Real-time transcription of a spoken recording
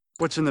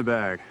What's in the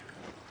bag?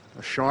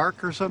 A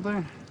shark or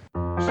something?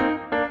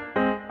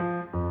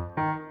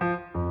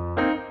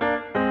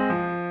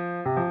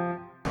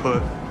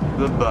 Put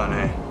the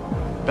bunny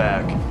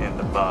back in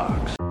the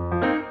box.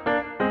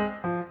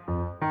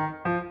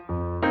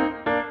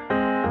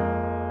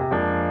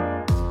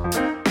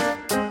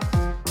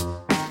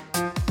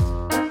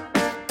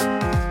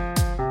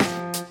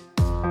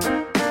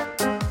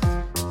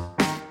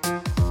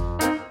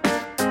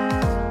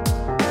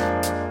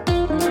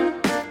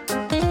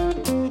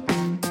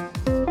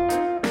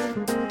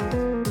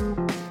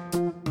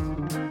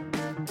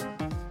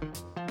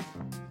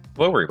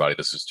 Hello, everybody.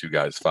 This is Two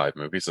Guys, Five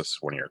Movies. This is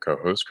one of your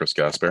co-hosts, Chris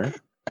Gaspari.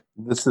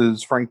 This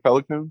is Frank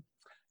Pelican.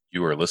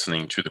 You are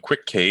listening to The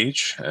Quick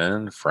Cage.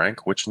 And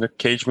Frank, which Nick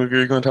Cage movie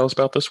are you going to tell us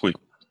about this week?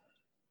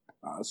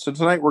 So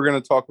tonight we're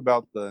going to talk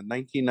about the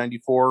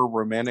 1994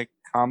 romantic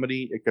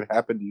comedy, It Could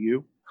Happen to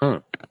You.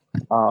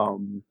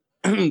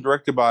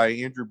 Directed by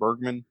Andrew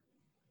Bergman.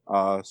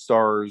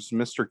 Stars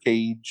Mr.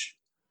 Cage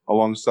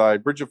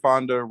alongside Bridget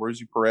Fonda,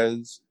 Rosie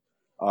Perez,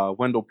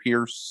 Wendell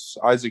Pierce,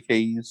 Isaac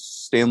Hayes,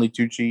 Stanley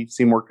Tucci,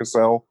 Seymour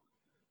Cassell.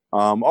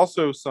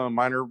 Also some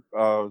minor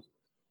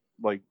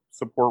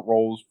support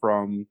roles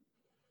from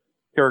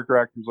character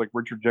actors like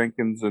Richard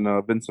Jenkins and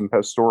Vincent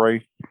Pastore.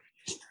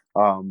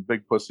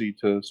 Big pussy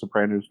to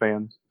Sopranos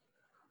fans.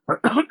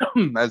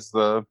 As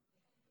the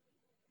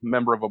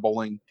member of a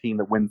bowling team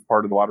that wins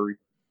part of the lottery.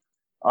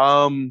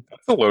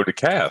 That's a loaded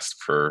cast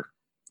for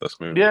this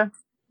movie. Yeah,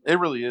 it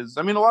really is.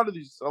 I mean, a lot of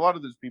these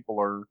people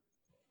are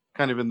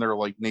kind of in their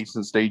like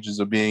nascent stages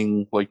of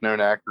being like known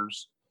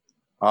actors.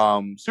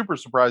 Super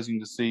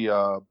surprising to see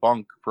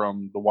Bunk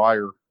from The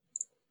Wire,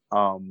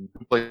 who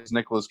plays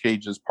Nicolas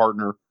Cage's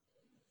partner.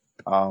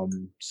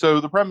 So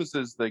the premise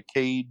is that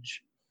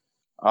Cage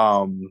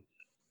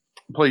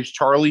plays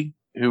Charlie,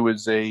 who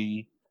is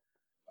a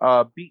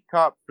beat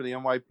cop for the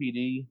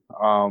NYPD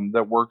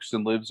that works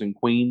and lives in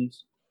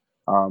Queens.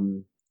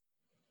 Him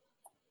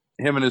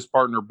and his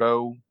partner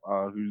Bo,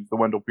 who's the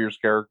Wendell Pierce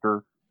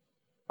character,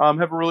 have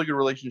a really good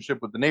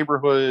relationship with the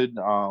neighborhood.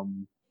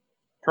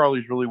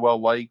 Charlie's really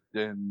well liked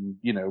and,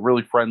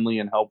 really friendly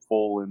and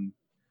helpful and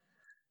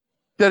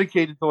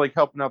dedicated to like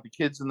helping out the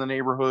kids in the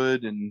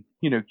neighborhood and,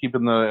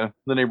 keeping the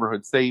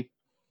neighborhood safe.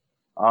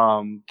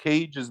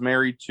 Cage is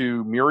married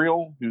to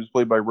Muriel, who's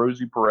played by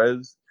Rosie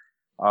Perez,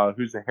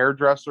 who's a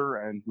hairdresser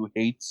and who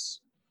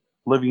hates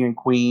living in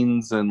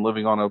Queens and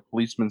living on a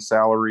policeman's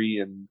salary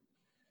and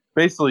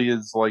basically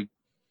is like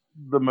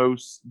the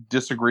most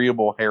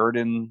disagreeable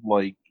harridan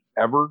like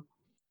ever.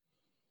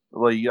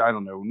 Like, I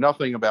don't know,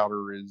 nothing about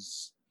her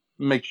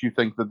makes you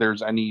think that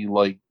there's any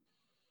like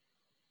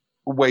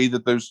way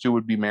that those two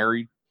would be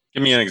married.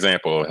 Give me an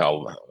example of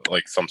how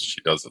like something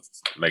she does that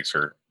makes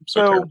her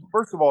so terrible.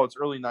 First of all, it's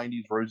early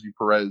 90s Rosie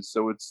Perez,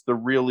 so it's the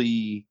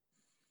really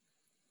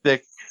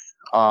thick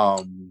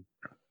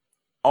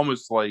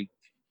almost like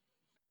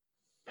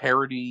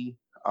parody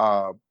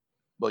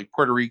like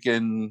Puerto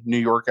Rican New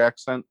York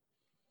accent.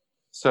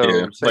 So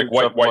yeah, like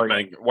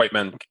white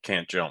men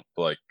can't jump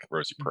like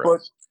Rosie Perez.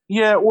 But,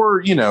 yeah,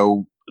 or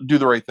do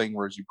the right thing,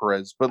 Rosie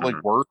Perez, but like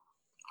work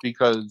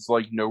because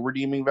like no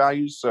redeeming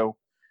values. So,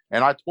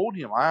 and I told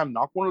him I am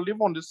not going to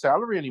live on this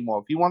salary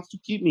anymore. If he wants to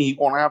keep me, he's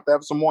going to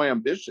have some more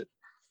ambition.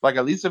 Like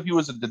at least if he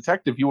was a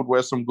detective, he would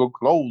wear some good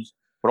clothes.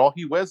 But all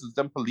he wears is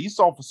them police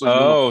officers.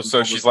 Oh,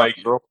 so she's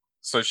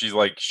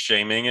like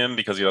shaming him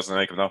because he doesn't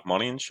make enough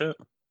money and shit.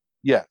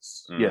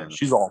 Yes, yeah,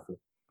 she's awful.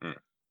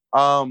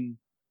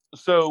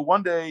 So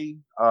one day,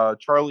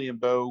 Charlie and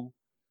Bo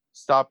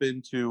stop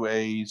into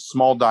a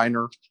small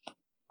diner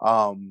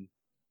to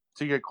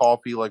get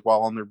coffee, like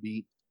while on their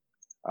beat.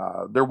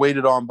 They're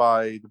waited on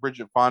by the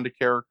Bridget Fonda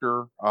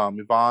character,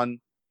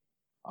 Yvonne,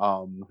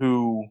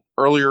 who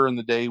earlier in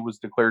the day was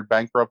declared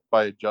bankrupt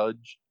by a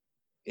judge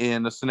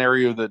in a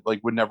scenario that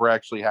like would never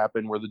actually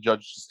happen, where the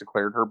judge just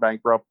declared her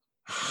bankrupt.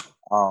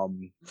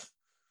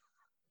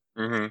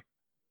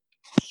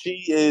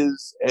 She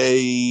is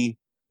a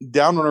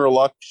down on her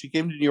luck. She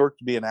came to New York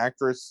to be an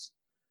actress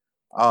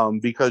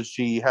because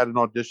she had an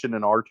audition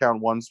in our town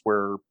once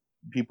where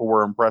people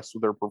were impressed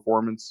with her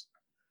performance.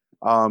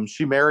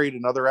 She married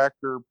another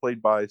actor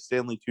played by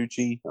Stanley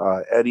Tucci,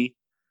 Eddie,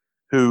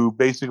 who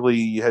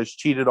basically has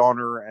cheated on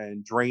her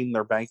and drained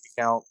their bank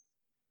account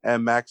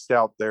and maxed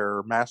out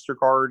their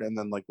MasterCard and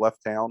then like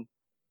left town.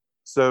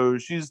 So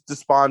she's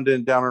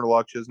despondent, down on her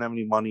luck. She doesn't have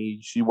any money.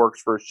 She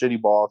works for a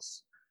shitty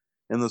boss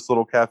in this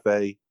little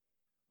cafe.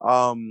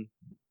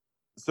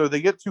 So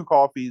they get 2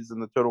 coffees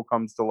and the total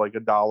comes to like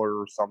 $1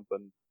 or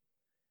something.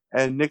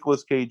 And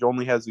Nicolas Cage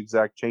only has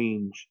exact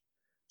change,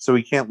 so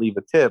he can't leave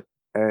a tip.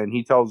 And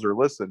he tells her,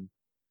 listen,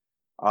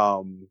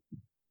 Muriel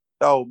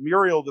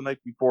the night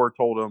before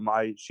told him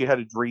she had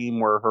a dream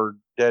where her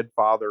dead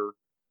father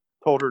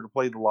told her to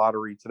play the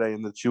lottery today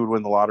and that she would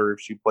win the lottery if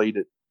she played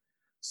it.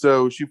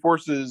 So she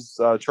forces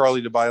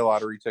Charlie to buy a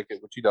lottery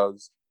ticket, which he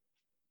does,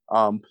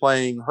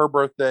 playing her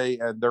birthday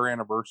and their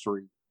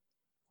anniversary.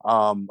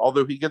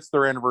 Although he gets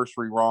their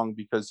anniversary wrong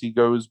because he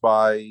goes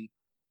by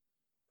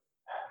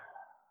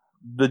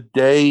the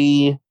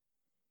day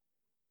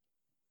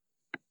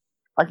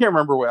I can't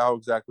remember how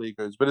exactly it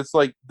goes, but it's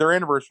like their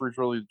anniversary is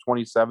really the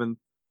 27th,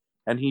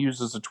 and he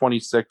uses the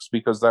 26th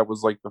because that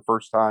was like the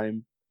first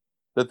time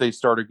that they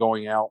started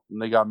going out,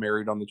 and they got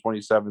married on the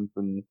 27th,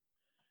 and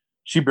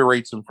she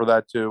berates him for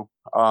that too.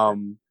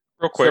 Real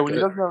So quick, when he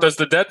doesn't have, does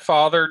the dead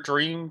father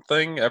dream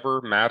thing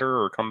ever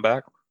matter or come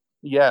back?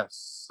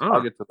 yes,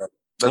 I'll Mm, get to that.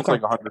 That's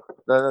okay. like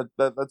 100.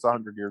 That's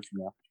 100 years from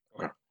now.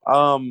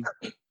 Okay.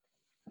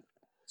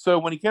 So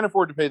when he can't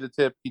afford to pay the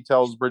tip, he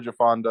tells Bridget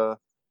Fonda,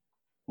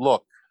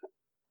 "Look,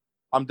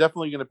 I'm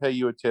definitely going to pay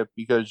you a tip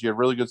because you have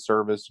really good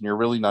service and you're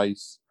really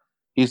nice."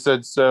 He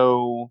said,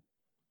 "So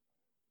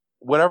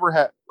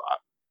whatever,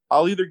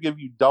 I'll either give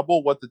you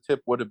double what the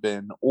tip would have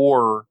been,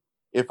 or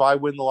if I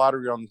win the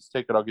lottery on this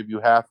ticket, I'll give you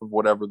half of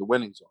whatever the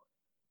winnings are."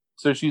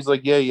 So she's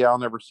like, "Yeah, yeah, I'll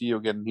never see you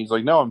again." And he's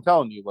like, "No, I'm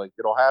telling you, like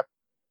it'll happen."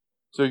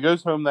 So he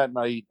goes home that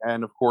night,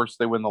 and of course,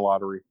 they win the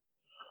lottery.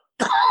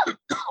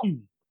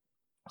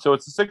 So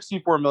it's a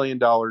 $64 million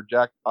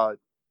jackpot,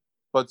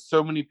 but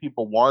so many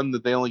people won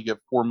that they only get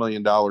 $4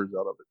 million out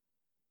of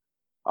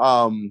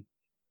it.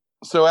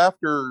 So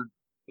after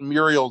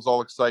Muriel's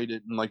all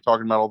excited and like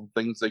talking about all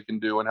the things they can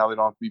do and how they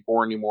don't have to be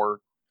poor anymore,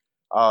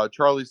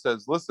 Charlie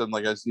says, "Listen,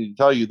 like I just need to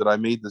tell you that I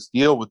made this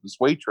deal with this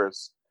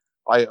waitress.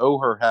 I owe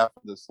her half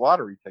of this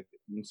lottery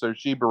ticket." And so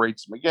she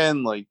berates him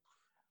again, like,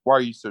 "Why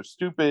are you so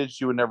stupid?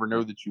 She would never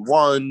know that you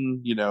won,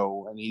 you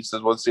know." And he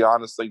says, "Well, it's the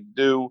honest thing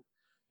to do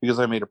because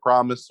I made a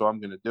promise, so I'm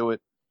going to do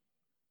it."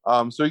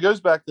 So he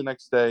goes back the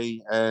next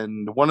day,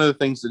 and one of the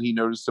things that he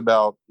noticed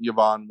about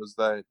Yvonne was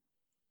that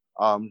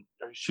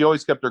she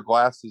always kept her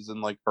glasses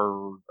in like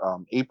her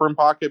apron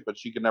pocket, but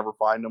she could never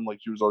find them. Like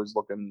she was always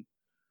looking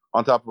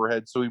on top of her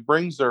head. So he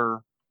brings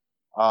her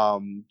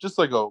just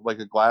like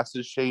a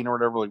glasses chain or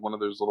whatever, like one of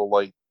those little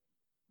like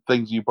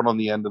things you put on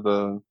the end of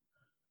the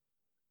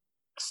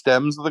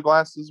stems of the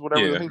glasses,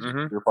 whatever the Yeah.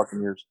 things your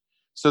fucking ears,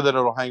 so that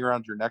it'll hang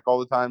around your neck all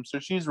the time. So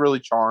she's really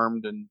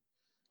charmed, and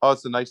oh,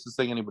 it's the nicest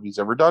thing anybody's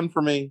ever done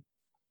for me.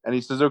 And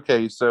he says,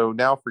 "Okay, so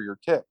now for your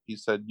tip." He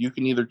said, "You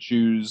can either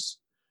choose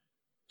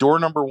door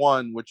number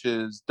one, which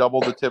is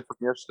double the tip from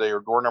yesterday, or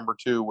door number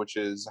two, which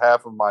is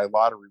half of my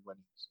lottery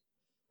winnings."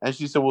 And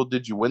she said, "Well,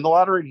 did you win the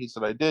lottery?" And he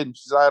said, "I did." And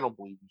she said, "I don't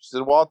believe you." She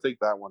said, "Well, I'll take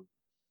that one,"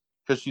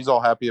 because she's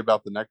all happy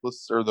about the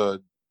necklace or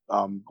the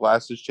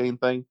glasses chain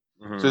thing.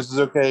 So Mm-hmm. this is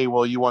okay.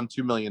 Well, you won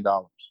 $2 million.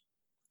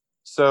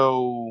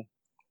 So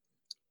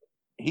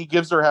he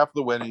gives her half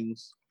the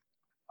winnings.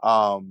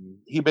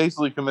 He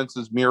basically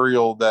convinces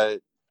Muriel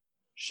that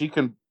she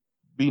can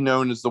be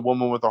known as the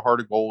woman with a heart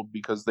of gold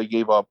because they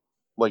gave up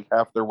like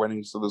half their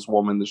winnings to this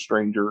woman, the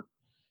stranger,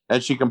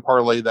 and she can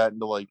parlay that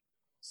into like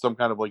some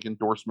kind of like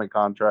endorsement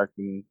contract.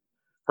 And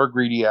her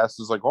greedy ass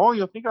is like, "Oh,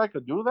 you think I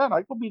could do that?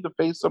 I could be the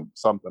face of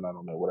something. I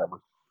don't know,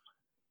 whatever."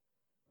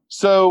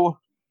 So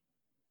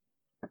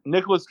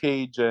Nicolas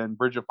Cage and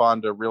Bridget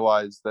Fonda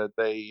realize that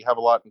they have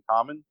a lot in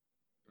common.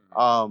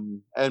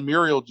 And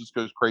Muriel just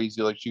goes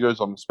crazy. Like she goes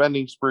on a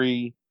spending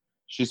spree.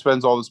 She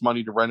spends all this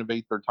money to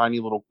renovate their tiny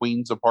little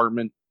Queens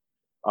apartment,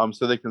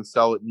 so they can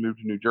sell it and move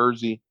to New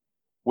Jersey,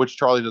 which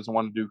Charlie doesn't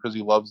want to do because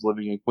he loves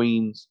living in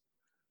Queens.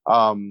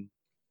 Um,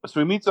 so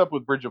he meets up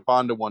with Bridget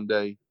Fonda one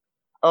day.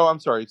 Oh, I'm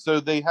sorry.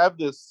 So they have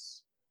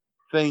this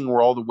thing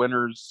where all the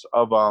winners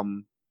of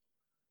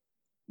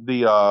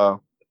the uh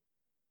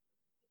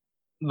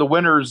the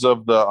winners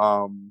of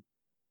the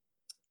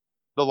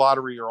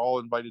lottery are all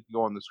invited to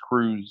go on this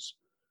cruise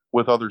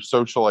with other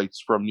socialites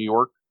from New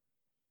York.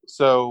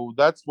 So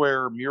that's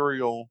where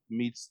Muriel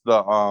meets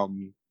the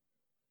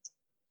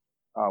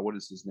what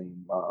is his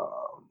name?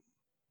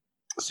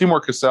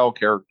 Seymour Cassell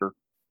character.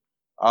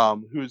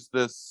 Who's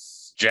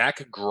this?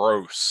 Jack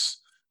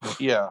Gross.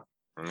 Yeah.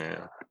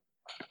 Yeah.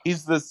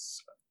 He's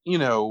this,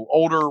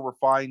 older,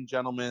 refined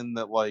gentleman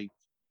that like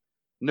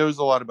knows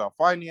a lot about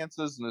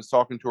finances and is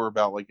talking to her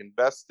about like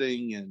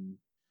investing and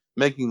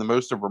making the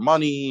most of her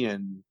money,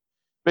 and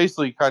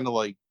basically kind of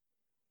like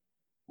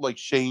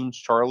shames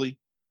Charlie.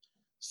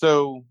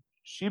 So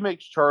she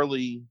makes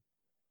Charlie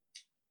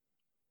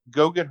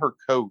go get her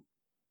coat,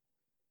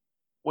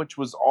 which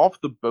was off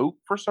the boat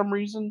for some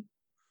reason.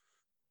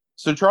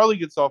 So Charlie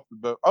gets off the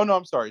boat. Oh no,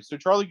 I'm sorry. So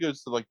Charlie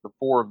goes to like the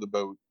fore of the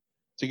boat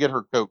to get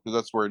her coat because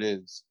that's where it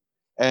is,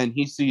 and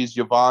he sees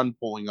Yvonne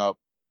pulling up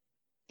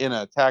in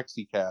a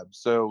taxi cab.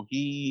 So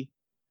he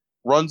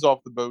runs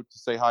off the boat to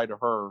say hi to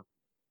her,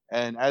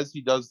 and as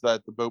he does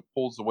that, the boat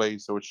pulls away,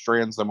 so it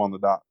strands them on the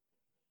dock.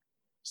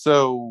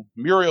 So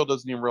Muriel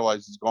doesn't even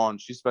realize he's gone.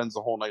 She spends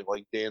the whole night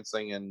like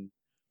dancing and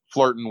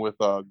flirting with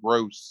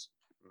Gross,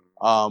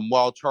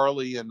 while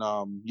Charlie and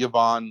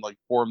Yvonne like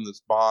form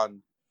this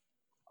bond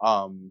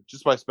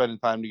just by spending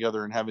time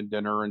together and having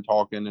dinner and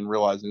talking and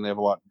realizing they have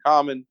a lot in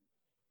common.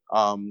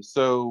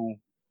 So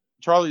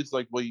Charlie's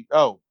like,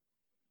 "Well,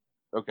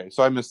 okay."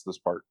 So I missed this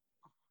part.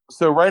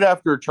 So right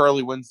after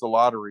Charlie wins the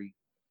lottery,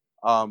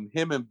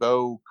 him and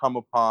Bo come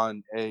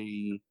upon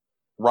a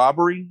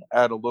robbery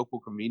at a local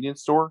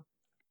convenience store,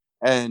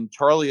 and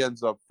Charlie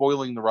ends up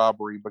foiling the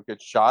robbery but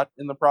gets shot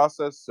in the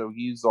process. So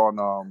he's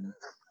on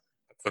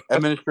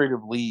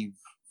administrative leave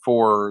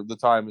for the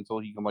time until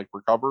he can like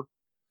recover.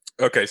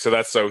 Okay, so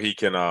that's so he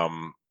can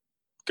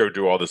go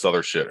do all this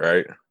other shit,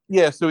 right?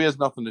 Yeah, so he has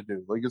nothing to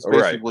do. Like it's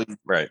Right, basically,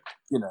 right.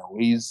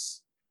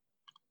 he's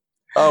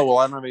oh well,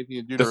 I don't have anything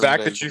to do The during the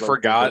fact day. that you Like, go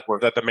forgot for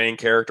it. that the main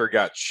character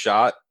got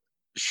shot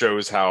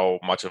shows how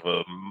much of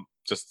a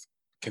just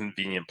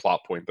convenient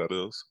plot point that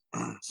is.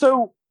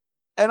 So,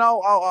 and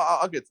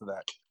I'll get to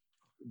that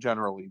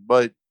generally,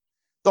 but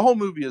the whole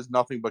movie is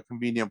nothing but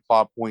convenient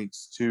plot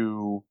points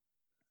to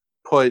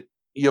put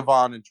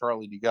Yvonne and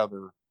Charlie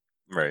together.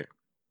 Right.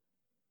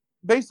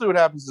 Basically, what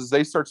happens is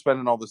they start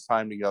spending all this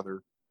time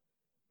together,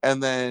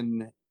 and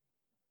then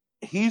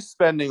he's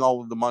spending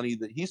all of the money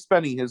that he's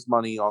spending his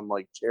money on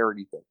like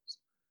charity things.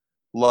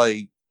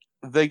 Like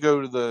they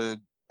go to the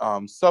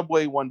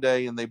subway one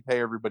day and they pay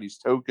everybody's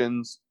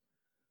tokens.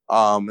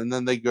 And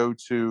then they go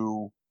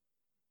to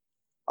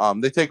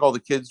they take all the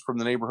kids from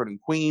the neighborhood in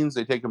Queens,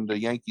 they take them to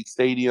Yankee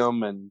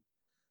Stadium and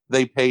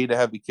they pay to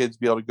have the kids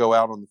be able to go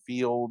out on the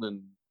field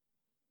and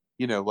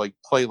like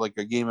play like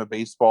a game of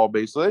baseball.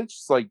 Basically, it's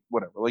just like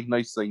whatever, like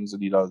nice things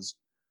that he does.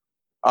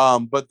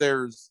 But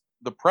there's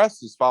the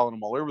press is following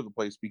him all over the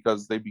place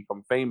because they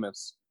become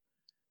famous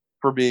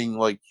for being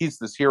like he's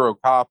this hero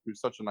cop who's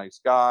such a nice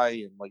guy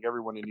and like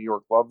everyone in New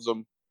York loves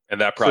him. And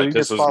that So probably he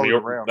gets pisses followed me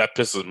around. that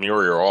pisses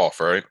Muriel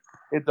off, right?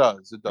 It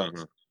does,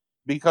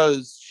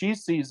 because she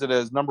sees it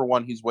as number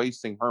one, he's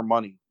wasting her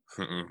money,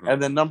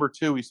 and then number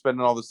two, he's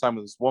spending all this time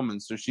with this woman.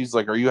 So she's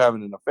like, "Are you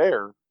having an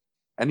affair?"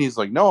 And he's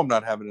like, "No, I'm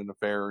not having an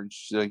affair." And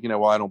she's like,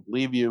 "Well, I don't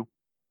believe you."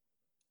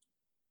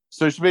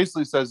 So she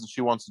basically says that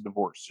she wants a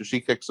divorce. So she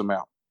kicks him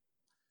out.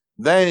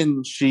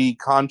 Then she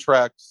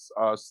contracts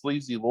a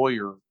sleazy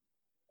lawyer,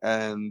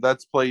 and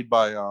that's played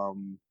by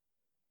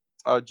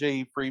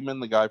J.E. Freeman,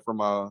 the guy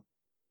from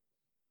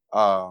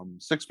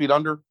 6 Feet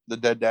Under, the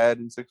dead dad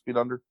in 6 Feet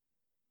Under.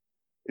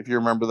 If you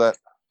remember that.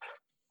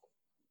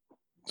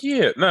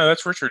 Yeah, no,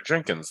 that's Richard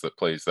Jenkins that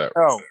plays that.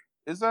 Oh,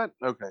 is that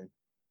okay?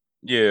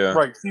 Yeah,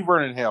 Right. Steve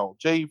Vernon Hale.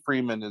 J.E.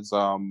 Freeman is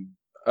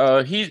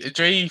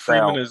J.E.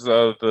 Freeman is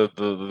the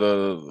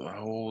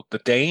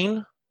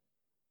Dane,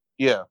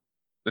 yeah.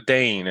 the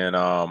Dane,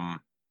 and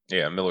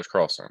yeah, Miller's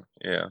Crossing.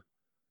 Yeah.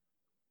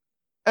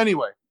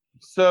 Anyway,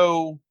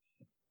 so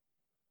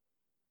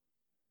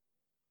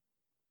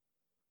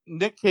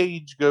Nick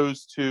Cage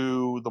goes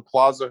to the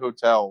Plaza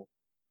Hotel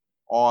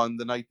on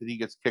the night that he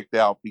gets kicked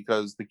out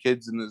because the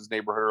kids in his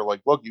neighborhood are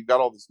like, "Look, you've got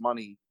all this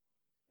money.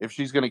 If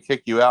she's going to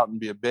kick you out and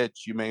be a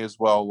bitch, you may as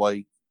well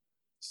like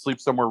sleep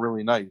somewhere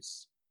really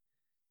nice."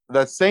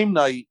 That same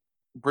night,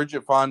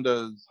 Bridget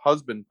Fonda's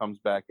husband comes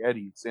back,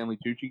 Eddie, Stanley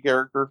Tucci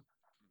character,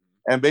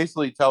 and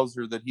basically tells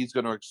her that he's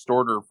going to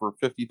extort her for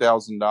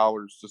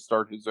 $50,000 to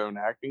start his own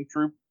acting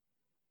troupe,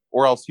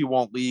 or else he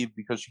won't leave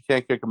because she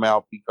can't kick him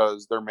out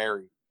because they're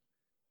married.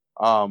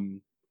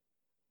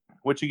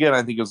 Which again,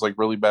 I think is like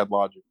really bad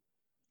logic,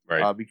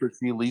 Right. because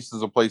she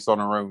leases a place on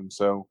her own.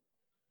 So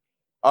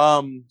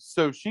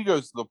so she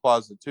goes to the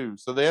plaza too.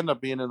 So they end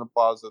up being in the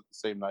plaza at the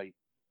same night.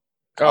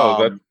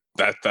 Oh,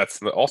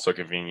 that's also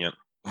convenient.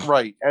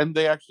 Right, and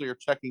they actually are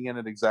checking in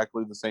at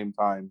exactly the same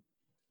time.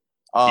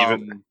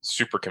 Even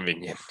super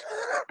convenient.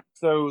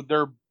 So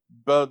their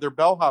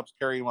bellhops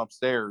carry him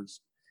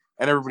upstairs,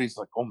 and everybody's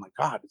like, "Oh my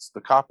god, it's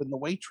the cop and the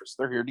waitress!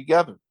 They're here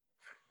together."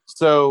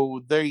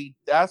 So they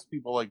ask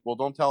people like, "Well,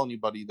 don't tell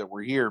anybody that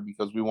we're here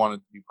because we want it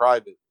to be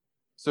private."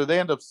 So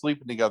they end up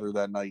sleeping together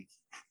that night.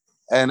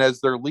 And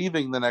as they're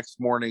leaving the next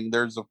morning,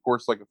 there's of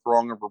course like a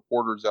throng of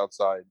reporters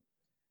outside.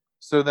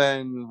 So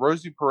then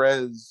Rosie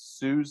Perez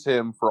sues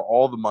him for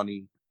all the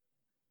money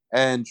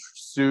and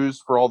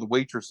sues for all the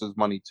waitresses'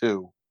 money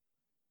too,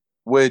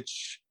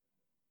 which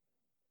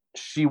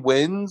she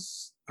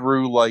wins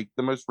through like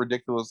the most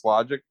ridiculous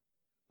logic.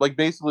 Like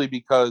basically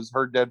because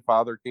her dead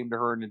father came to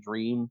her in a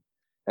dream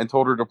and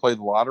told her to play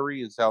the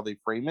lottery is how they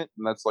frame it.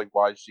 And that's like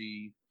why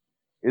she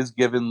is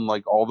given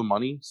like all the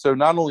money. So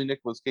not only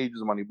Nicolas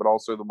Cage's money, but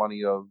also the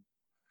money of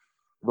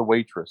the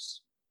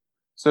waitress.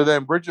 So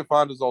then Bridget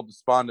Fonda's all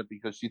despondent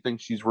because she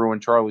thinks she's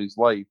ruined Charlie's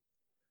life.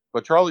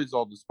 But Charlie's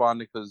all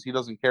despondent because he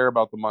doesn't care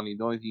about the money.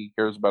 The only thing he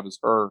cares about is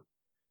her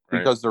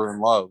because they're in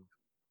love.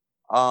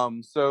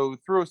 So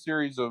through a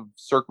series of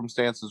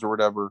circumstances or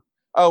whatever.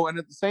 Oh, and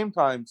at the same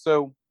time,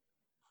 so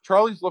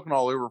Charlie's looking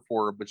all over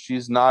for her, but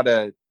she's not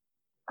at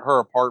her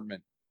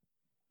apartment.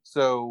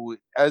 So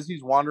as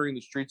he's wandering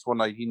the streets one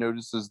night, he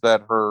notices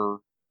that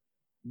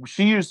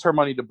she used her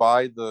money to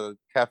buy the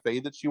cafe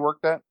that she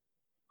worked at.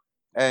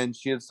 And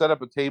she had set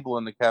up a table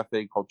in the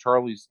cafe called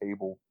Charlie's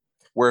Table,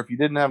 where if you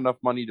didn't have enough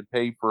money to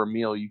pay for a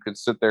meal, you could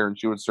sit there and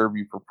she would serve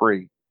you for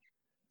free.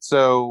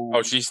 So,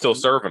 oh, she's still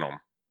serving them.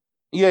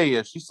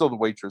 Yeah, she's still the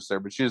waitress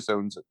there, but she just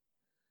owns it.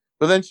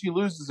 But then she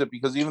loses it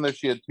because even though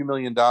she had $2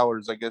 million,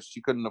 I guess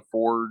she couldn't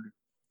afford.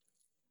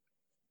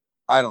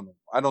 I don't know.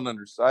 I don't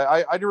understand.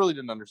 I really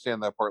didn't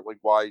understand that part, like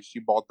why she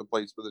bought the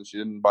place, but then she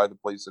didn't buy the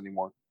place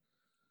anymore.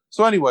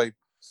 So anyway,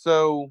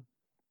 so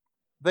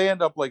they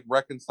end up like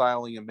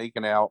reconciling and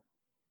making out.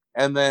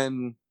 And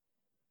then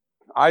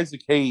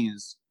Isaac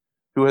Hayes,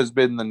 who has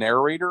been the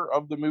narrator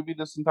of the movie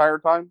this entire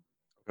time,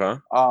 Okay.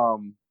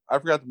 I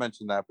forgot to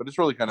mention that, but it's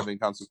really kind of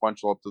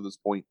inconsequential up to this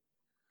point.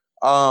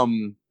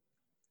 Um,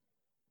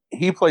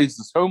 he plays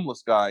this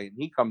homeless guy, and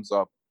he comes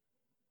up,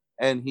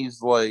 and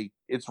he's like,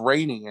 it's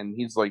raining, and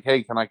he's like,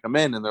 "Hey, can I come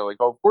in?" And they're like,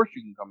 "Oh, of course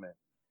you can come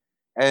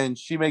in." And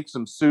she makes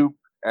him soup,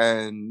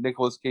 and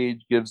Nicolas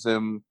Cage gives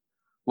him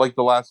like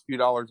the last few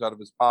dollars out of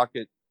his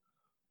pocket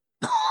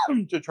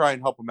to try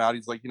and help him out.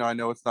 He's like, I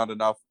know it's not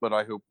enough, but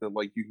I hope that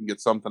like you can get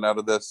something out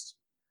of this.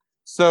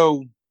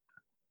 So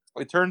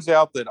it turns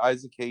out that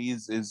Isaac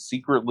Hayes is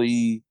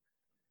secretly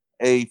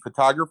a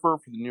photographer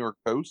for the New York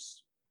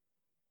Post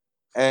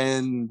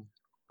and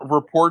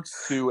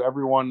reports to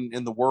everyone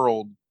in the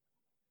world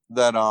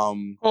that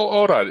Oh,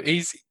 hold on.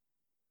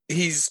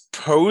 He's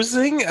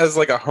posing as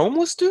like a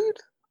homeless dude?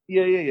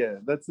 yeah.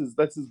 That's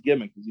his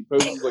gimmick. Is he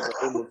poses like a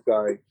homeless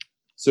guy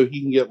so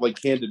he can get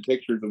like candid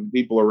pictures of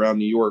people around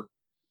New York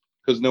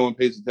because no one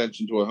pays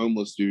attention to a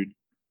homeless dude.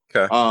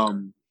 Okay.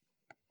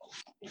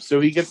 So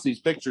he gets these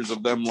pictures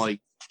of them like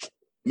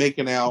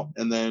making out,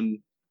 and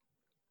then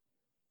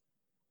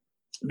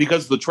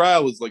because the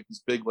trial is like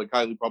this big, like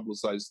highly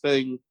publicized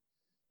thing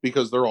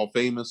because they're all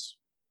famous.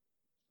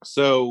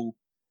 So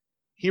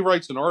he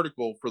writes an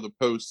article for the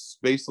Post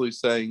basically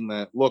saying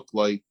that, look,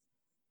 like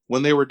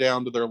when they were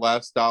down to their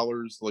last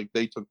dollars, like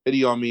they took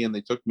pity on me and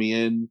they took me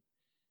in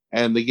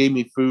and they gave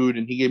me food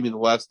and he gave me the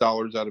last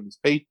dollars out of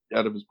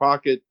his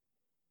pocket.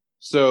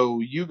 So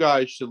you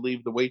guys should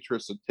leave the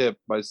waitress a tip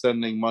by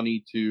sending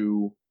money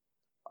to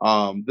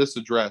this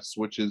address,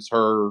 which is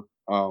her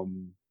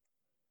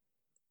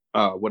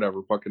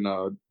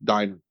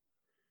diner.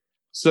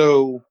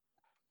 So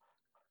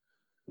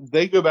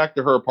they go back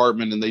to her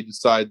apartment and they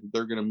decide that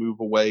they're going to move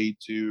away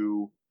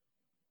to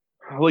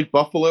like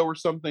Buffalo or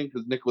something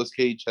because Nicolas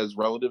Cage has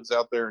relatives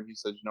out there and he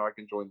says, I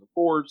can join the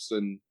force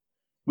and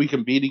we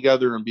can be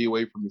together and be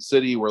away from the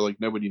city where like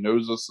nobody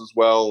knows us as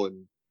well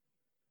and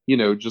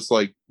just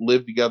like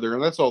live together.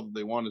 And that's all that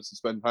they want is to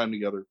spend time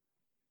together.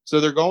 So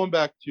they're going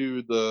back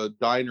to the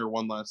diner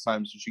one last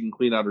time so she can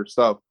clean out her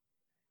stuff.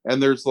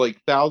 And there's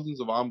like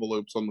thousands of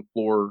envelopes on the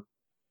floor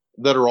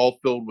that are all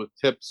filled with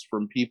tips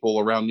from people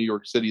around New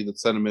York City that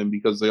sent them in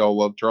because they all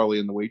love Charlie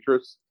and the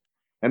waitress.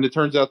 And it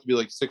turns out to be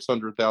like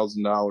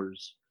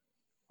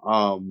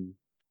 $600,000.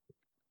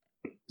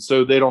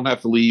 So they don't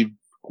have to leave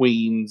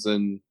Queens,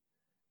 and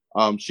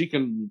she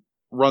can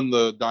run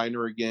the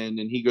diner again,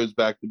 and he goes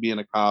back to being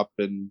a cop.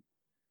 And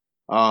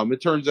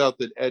it turns out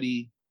that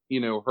Eddie,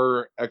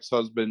 her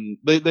ex-husband,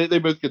 they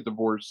both get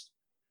divorced.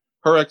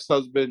 Her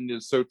ex-husband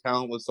is so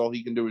talentless, all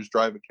he can do is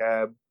drive a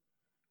cab.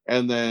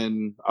 And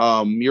then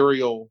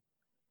Muriel,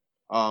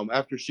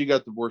 after she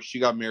got divorced, she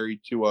got married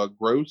to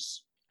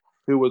Gross,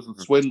 who was a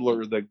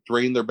swindler that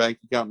drained their bank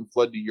account and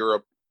fled to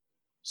Europe.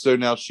 So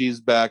now she's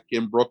back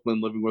in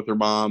Brooklyn living with her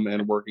mom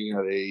and working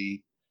at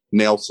a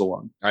nail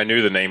salon. I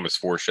knew the name was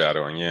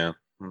foreshadowing, yeah.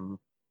 Mm-hmm.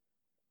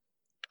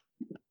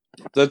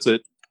 That's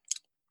it.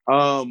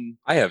 I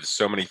have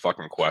so many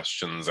fucking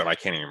questions and I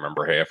can't even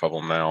remember half of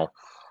them now.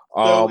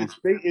 So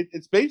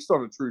it's based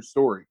on a true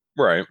story.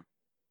 Right.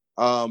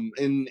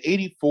 In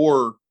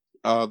 1984,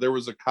 there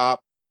was a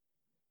cop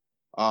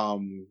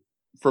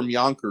from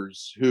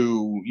Yonkers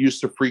who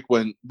used to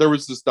frequent. There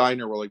was this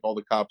diner where like all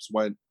the cops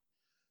went,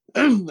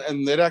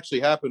 and it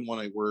actually happened one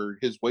night where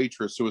his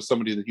waitress, who was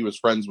somebody that he was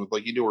friends with,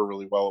 like he knew her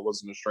really well. It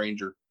wasn't a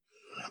stranger.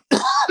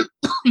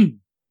 He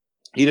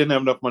didn't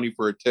have enough money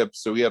for a tip,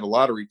 so he had a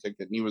lottery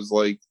ticket, and he was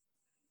like,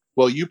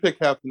 "Well, you pick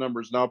half the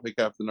numbers, and I'll pick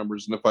half the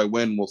numbers, and if I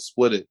win, we'll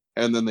split it."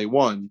 And then they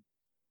won,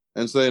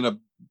 and so they ended up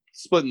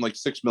splitting like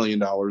 $6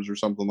 million or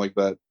something like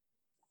that.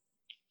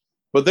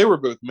 But they were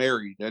both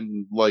married,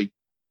 and like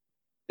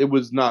it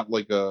was not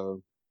like a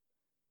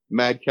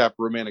madcap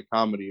romantic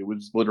comedy. It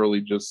was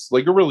literally just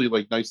like a really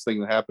like nice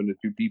thing that happened to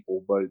two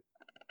people, but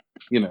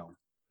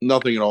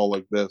nothing at all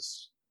like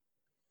this.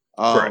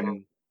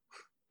 Right.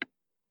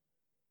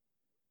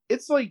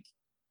 It's like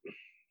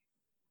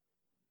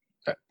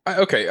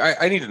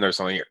I need to know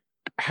something here.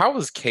 How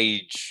is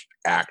Cage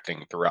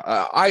acting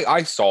throughout?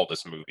 I saw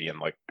this movie in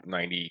like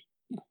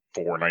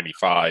 94,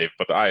 95,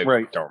 but I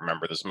don't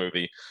remember this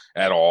movie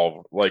at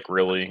all. Like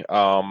really.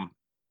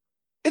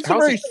 It's a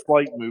very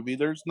slight movie.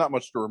 There's not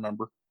much to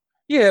remember.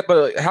 Yeah,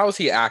 but how is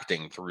he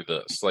acting through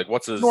this? Like,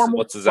 what's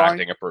his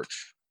acting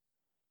approach?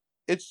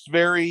 It's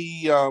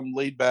very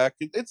laid back.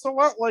 It's a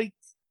lot like.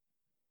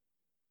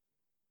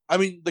 I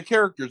mean, the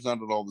character's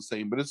not at all the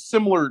same, but it's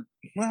similar.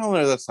 Well,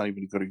 no, that's not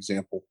even a good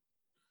example.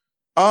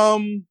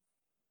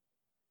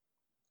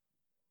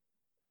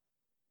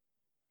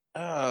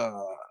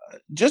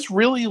 Just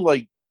really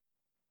like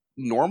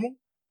normal.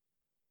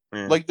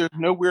 Yeah. Like there's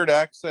no weird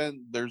accent,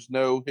 there's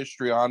no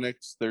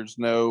histrionics, there's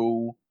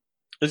no.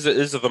 Is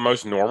it the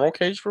most normal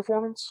Cage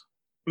performance?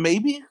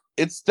 Maybe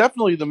it's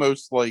definitely the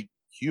most like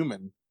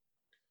human.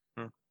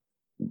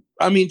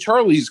 I mean,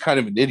 Charlie's kind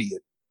of an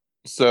idiot,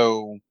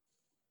 so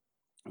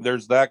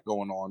there's that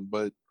going on.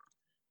 But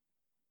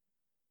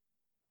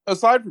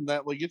aside from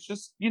that, like it's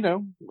just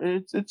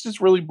it's just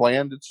really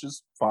bland. It's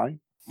just fine.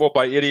 Well,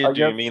 by idiot,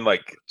 do you mean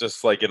like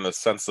just like in the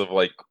sense of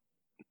like,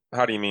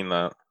 how do you mean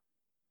that?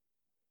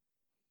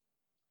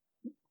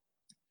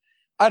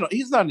 I don't.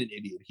 He's not an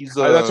idiot. He's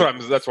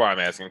that's why I'm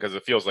asking, because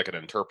it feels like an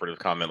interpretive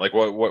comment. Like,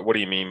 what do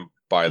you mean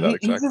by that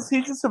exactly?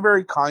 He's just a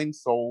very kind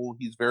soul.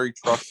 He's very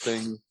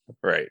trusting.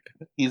 Right.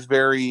 He's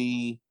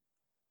very,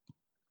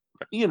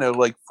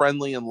 like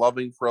friendly and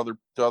loving to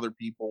other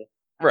people.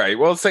 Right.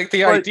 Well, it's like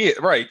the idea,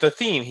 right? The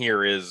theme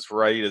here is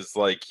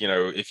like,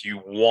 if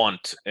you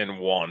want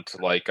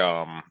like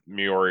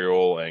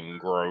Muriel and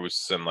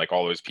Gross and like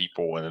all those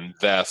people and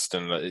invest,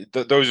 and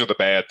those are the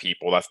bad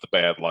people. That's the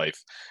bad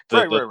life.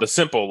 The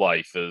simple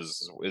life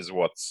is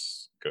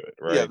what's good,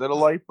 right? Yeah, that a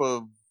life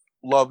of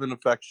love and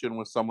affection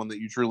with someone that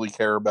you truly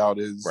care about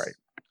is right.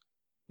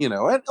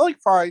 And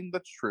like fine,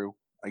 that's true,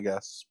 I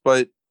guess.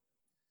 But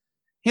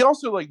he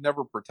also like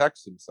never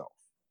protects himself.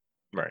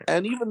 Right.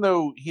 And even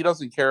though he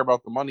doesn't care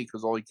about the money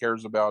because all he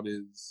cares about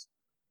is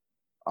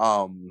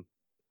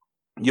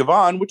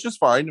Yvonne, which is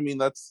fine. I mean,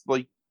 that's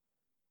like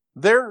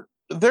their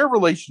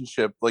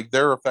relationship, like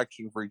their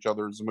affection for each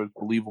other is the most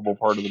believable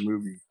part of the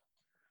movie.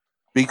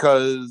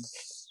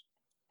 Because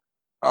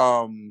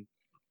Bridget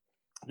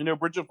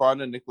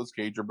Fonda and Nicolas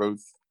Cage are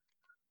both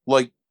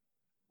like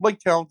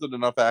talented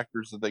enough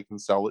actors that they can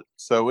sell it.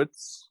 So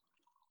it's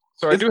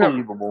I do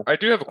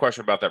have a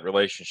question about that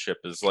relationship.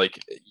 Is like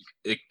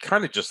it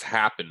kind of just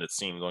happened. It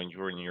seemed when you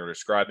were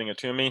describing it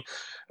to me,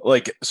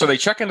 like so they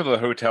check into the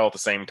hotel at the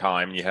same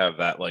time. You have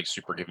that like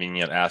super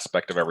convenient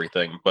aspect of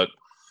everything, but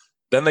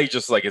then they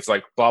just like it's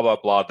like blah blah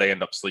blah. They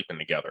end up sleeping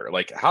together.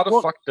 Like how the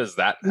fuck does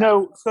that happen?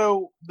 No,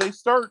 so they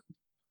start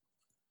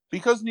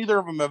because neither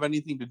of them have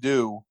anything to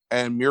do,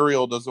 and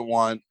Muriel doesn't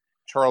want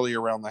Charlie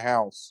around the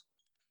house.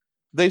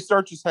 They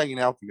start just hanging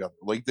out together.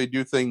 Like they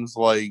do things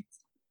like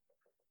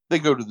they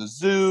go to the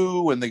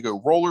zoo and they go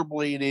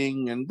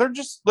rollerblading, and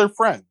they're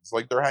friends.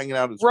 Like they're hanging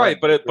out as right.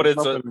 friends. But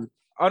it's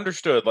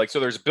understood. Like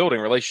so, there's a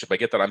building relationship. I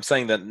get that. I'm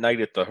saying that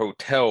night at the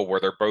hotel where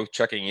they're both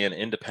checking in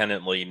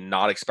independently,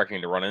 not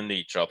expecting to run into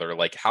each other.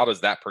 Like how does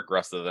that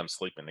progress to them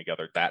sleeping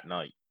together that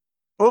night?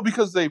 Well,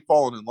 because they've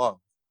fallen in love,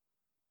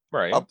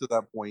 right up to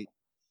that point,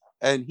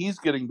 and he's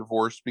getting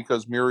divorced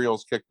because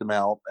Muriel's kicked him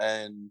out,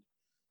 and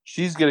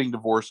she's getting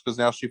divorced because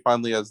now she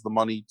finally has the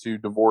money to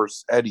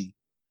divorce Eddie.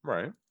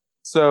 Right.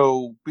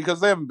 So, because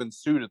they haven't been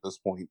sued at this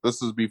point,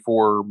 this is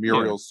before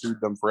Muriel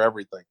sued them for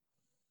everything.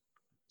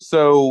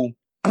 So,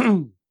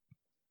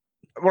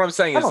 what I'm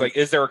saying is, like,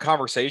 is there a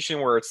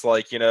conversation where it's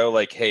like,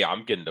 like, hey,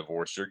 I'm getting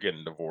divorced, you're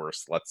getting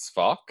divorced, let's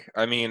fuck?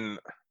 I mean,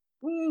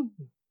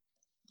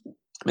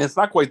 it's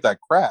not quite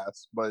that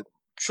crass, but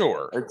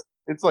sure,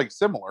 it's like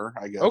similar,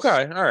 I guess.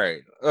 Okay, all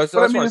right. That's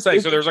what I'm saying.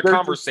 So there's a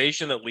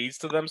conversation that leads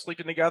to them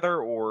sleeping together,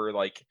 or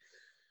like.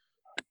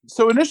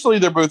 So initially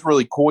they're both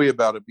really coy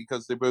about it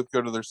because they both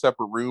go to their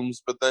separate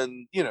rooms, but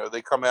then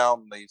they come out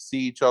and they see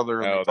each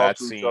other and they talk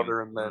to each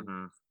other, and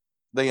then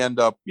they end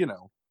up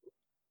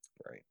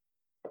right,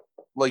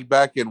 like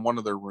back in one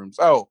of their rooms.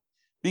 Oh,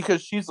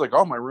 because she's like,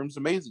 "Oh, my room's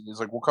amazing." He's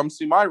like, "Well, come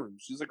see my room."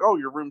 She's like, "Oh,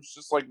 your room's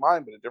just like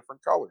mine, but a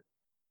different color."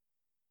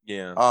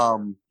 Yeah.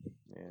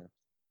 Yeah.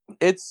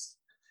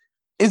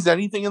 Is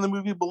anything in the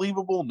movie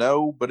believable?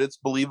 No, but it's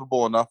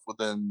believable enough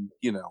within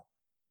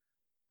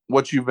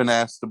what you've been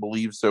asked to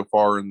believe so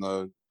far in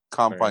the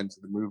confines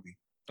of the movie.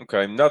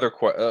 Okay, another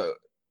question.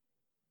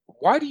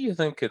 Why do you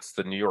think it's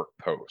the New York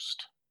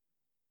Post?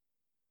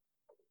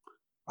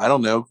 I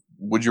don't know.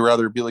 Would you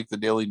rather be like the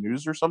Daily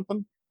News or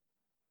something?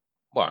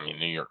 Well, I mean,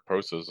 New York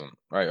Post isn't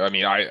right. I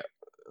mean,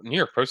 New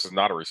York Post is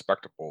not a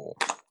respectable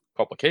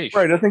publication,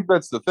 right? I think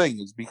that's the thing,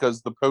 is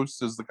because the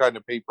Post is the kind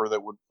of paper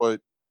that would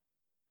put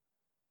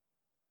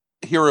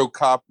hero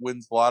cop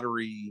wins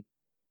lottery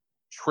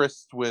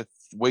tryst with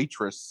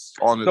waitress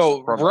on its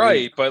front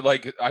right page. But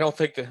like I don't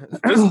think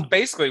that this is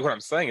basically what I'm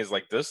saying is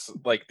like this,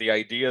 like the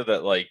idea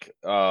that like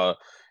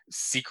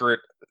secret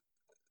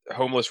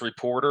homeless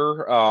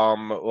reporter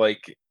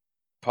like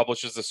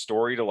publishes a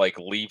story to like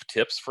leave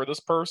tips for this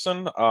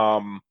person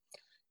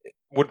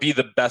would be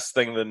the best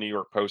thing the New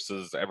York Post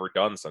has ever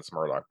done since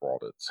Murdoch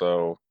brought it.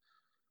 So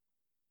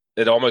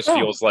it almost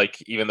feels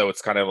like, even though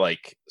it's kind of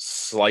like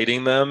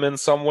slighting them in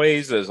some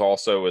ways, is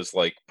also is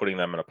like putting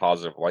them in a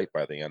positive light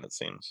by the end, it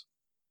seems.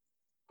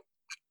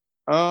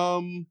 I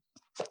don't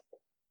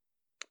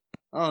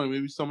know,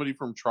 maybe somebody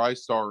from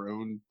TriStar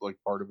owned like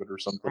part of it or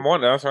something.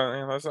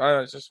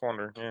 I just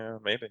wonder. Yeah,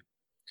 maybe.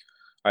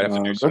 I'd have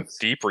to do some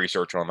deep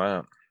research on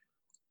that.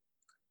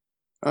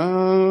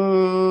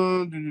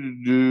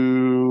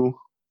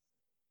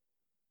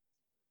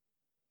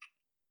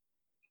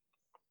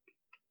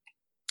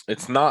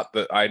 It's not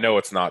the. I know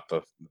it's not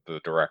the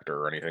director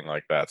or anything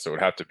like that, so it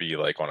would have to be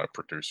like on a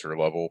producer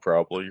level,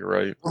 probably. You're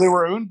right. Well, they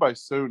were owned by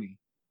Sony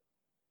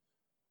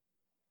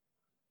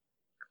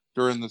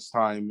during this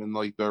time in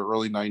like the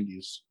early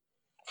 90s.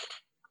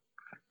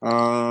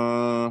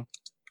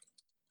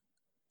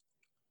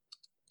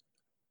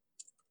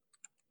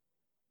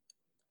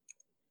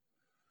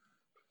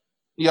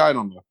 Yeah, I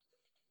don't know.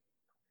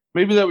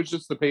 Maybe that was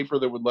just the paper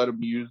that would let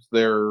them use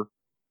their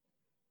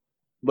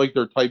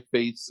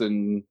typeface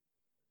and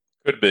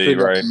could be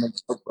right.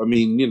 I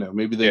mean,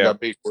 maybe they got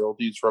paid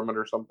royalties from it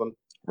or something.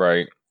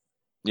 Right.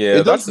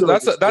 Yeah, that's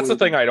the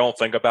thing I don't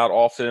think about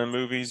often in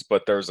movies,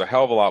 but there's a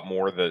hell of a lot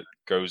more that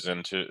goes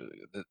into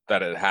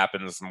that. It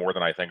happens more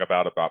than I think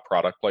about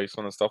product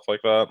placement and stuff like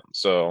that.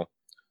 So,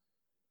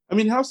 I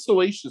mean, how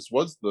salacious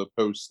was the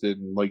Post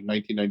in like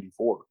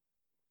 1994?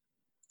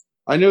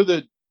 I know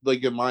that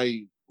like in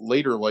my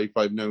later life,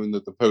 I've known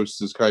that the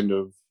Post is kind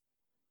of,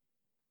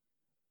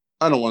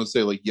 I don't want to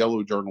say like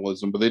yellow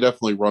journalism, but they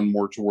definitely run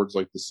more towards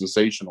like the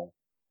sensational,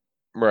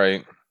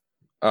 right?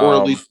 Or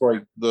at least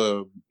like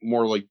the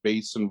more like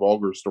base and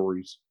vulgar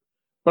stories.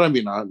 But I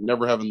mean, I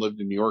never having lived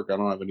in New York, I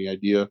don't have any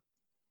idea.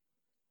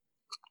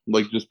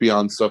 Like just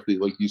beyond stuff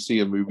that like you see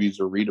in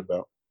movies or read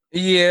about.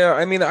 Yeah,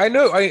 I mean, I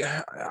know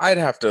I'd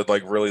have to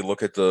like really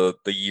look at the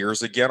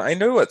years again. I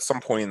know at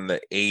some point in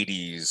the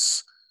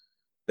 80s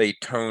they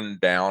toned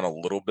down a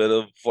little bit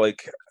of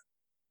like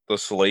the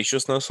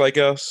salaciousness, I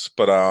guess,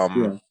 but I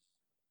don't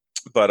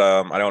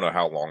know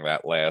how long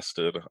that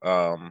lasted.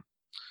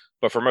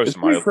 But for most it's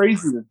of my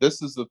crazy that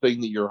this is the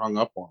thing that you're hung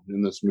up on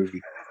in this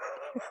movie.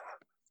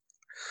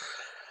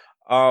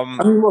 I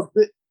mean, look,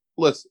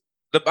 listen.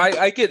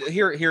 I get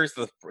here's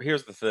the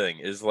thing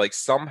is like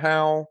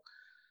somehow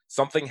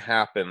something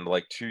happened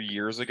like 2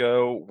 years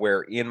ago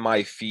where in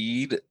my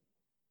feed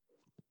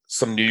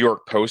some New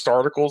York Post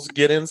articles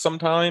get in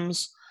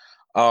sometimes.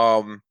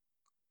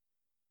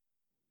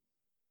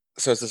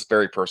 So it's this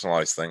very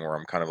personalized thing where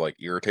I'm kind of like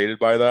irritated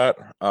by that,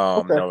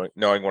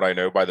 knowing what I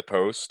know by the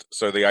Post.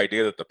 So the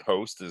idea that the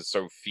Post is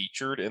so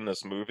featured in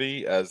this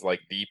movie as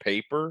like the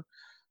paper,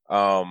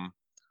 yeah.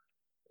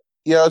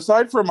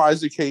 Aside from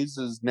Isaac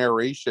Hayes'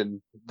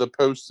 narration, the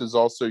Post is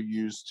also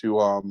used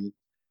to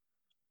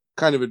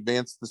kind of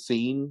advance the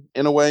scene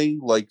in a way.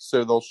 Like,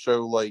 so they'll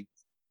show like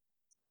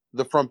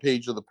the front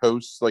page of the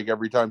Post, like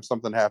every time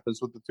something happens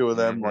with the two of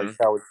them, like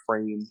how it's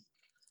framed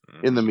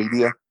in the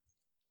media,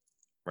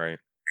 right?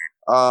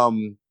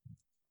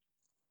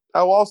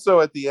 Also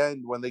at the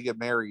end when they get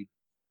married,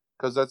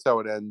 because that's how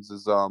it ends,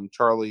 is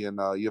Charlie and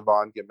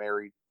Yvonne get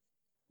married.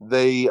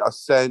 They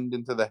ascend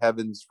into the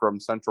heavens from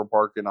Central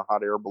Park in a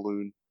hot air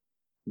balloon,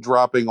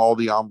 dropping all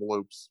the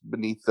envelopes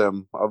beneath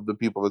them of the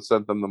people that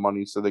sent them the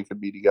money so they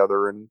could be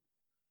together and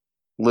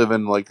live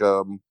in like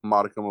a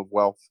modicum of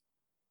wealth.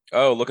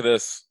 Oh, look at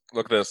this.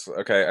 Look at this.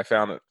 Okay, I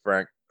found it,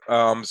 Frank.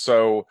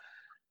 So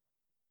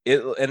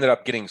it ended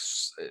up getting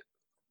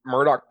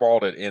Murdoch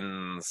bought it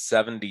in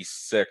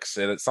 76,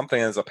 and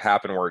something ends up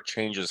happening where it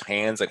changes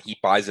hands, and he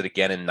buys it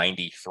again in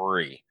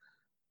 93,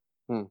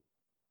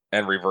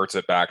 and reverts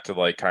it back to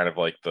like kind of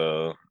like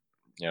the,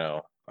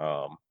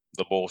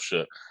 the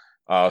bullshit.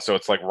 So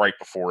it's like right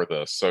before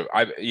this. So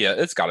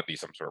it's got to be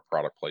some sort of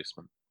product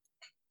placement.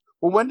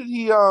 Well, when did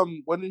he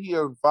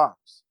own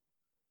Fox?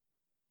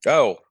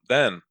 Oh,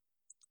 then.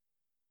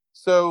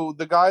 So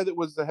the guy that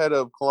was the head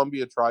of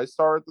Columbia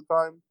TriStar at the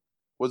time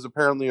was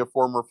apparently a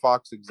former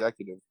Fox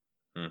executive.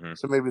 Mm-hmm.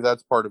 So maybe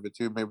that's part of it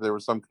too. Maybe there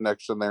was some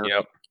connection there.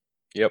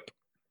 Yep.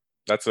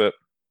 That's it.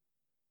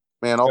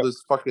 Man, all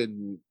this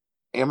fucking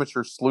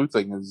amateur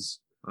sleuthing is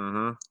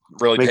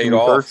really paid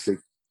off. Thirsty.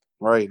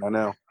 Right, I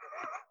know.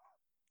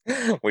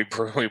 we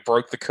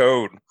broke the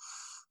code.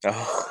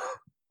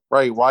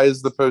 Right, why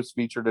is the Post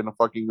featured in a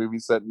fucking movie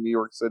set in New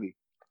York City?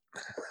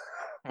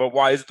 But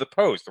why is the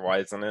Post? Why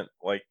isn't it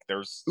like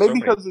there's maybe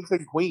because it's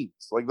in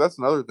Queens? Like that's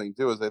another thing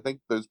too. Is I think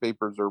those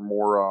papers are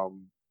more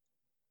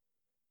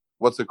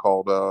what's it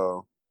called?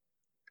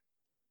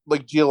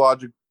 Like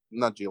geographically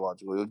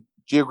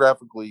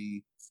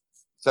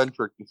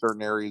centric to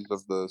certain areas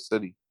of the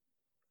city.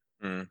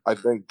 I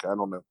think. I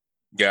don't know.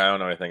 Yeah, I don't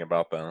know anything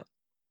about that.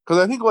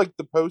 Because I think like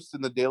the Post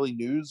and the Daily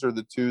News are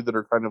the two that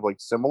are kind of like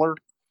similar,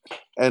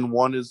 and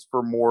one is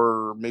for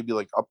more maybe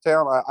like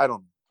uptown. I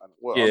don't know.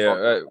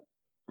 Well,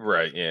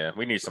 right. Yeah,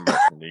 we need somebody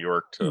from New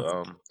York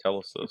to tell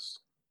us this.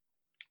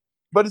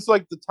 But it's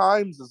like the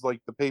Times is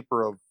like the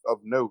paper of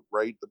note,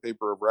 right? The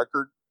paper of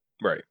record,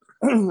 right?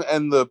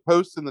 And the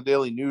Post and the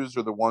Daily News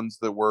are the ones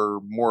that were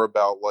more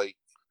about like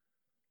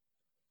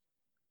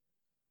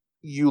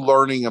you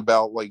learning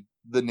about like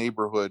the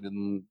neighborhood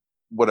and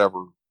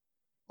whatever,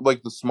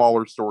 like the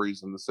smaller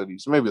stories in the city.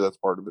 So maybe that's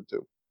part of it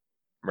too.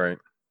 Right.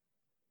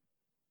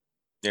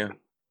 Yeah.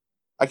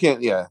 I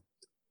can't. Yeah.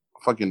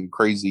 Fucking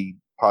crazy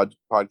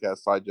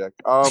podcast hijack.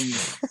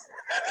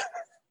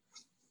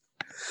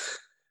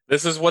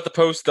 This is what the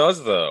Post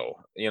does,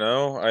 though.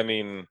 I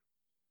mean,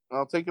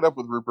 I'll take it up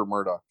with Rupert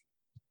Murdoch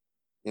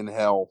in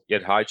hell.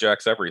 It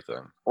hijacks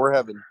everything, or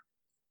heaven,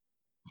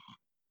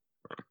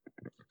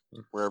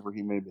 wherever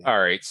he may be. All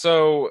right,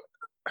 so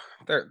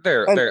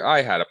there.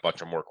 I had a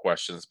bunch of more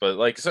questions, but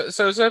like, so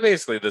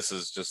basically, this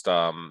is just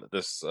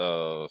this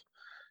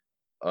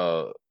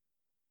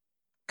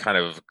kind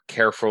of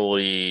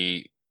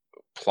carefully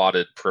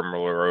plotted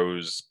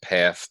Primrose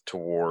path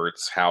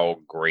towards how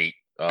great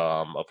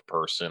of a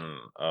person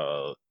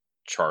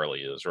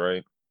Charlie is,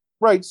 right?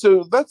 Right.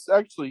 So it's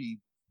actually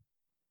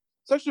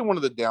one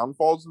of the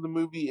downfalls of the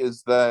movie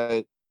is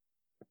that,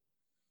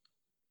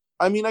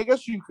 I mean, I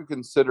guess you could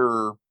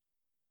consider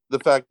the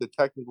fact that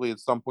technically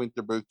at some point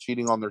they're both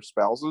cheating on their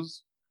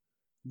spouses,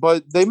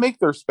 but they make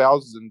their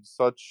spouses in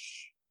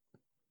such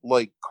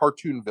like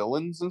cartoon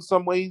villains in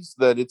some ways,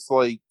 that it's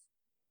like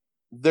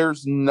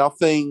there's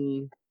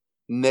nothing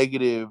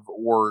negative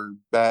or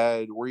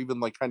bad or even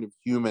like kind of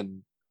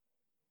human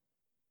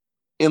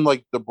in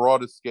like the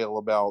broadest scale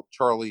about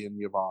Charlie and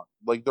Yvonne.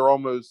 Like they're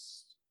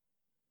almost,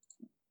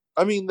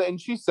 I mean, and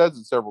she says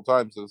it several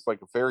times that it's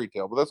like a fairy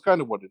tale, but that's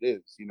kind of what it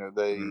is. You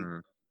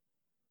know,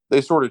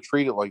 they sort of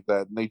treat it like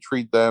that, and they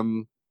treat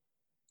them.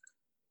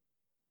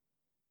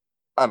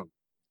 I don't know.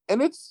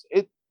 And it's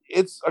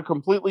a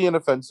completely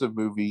inoffensive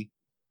movie.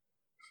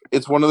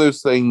 It's one of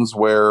those things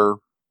where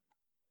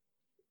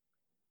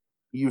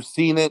you've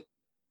seen it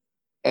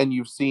and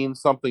you've seen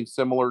something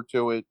similar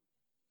to it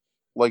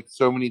like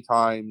so many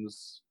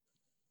times.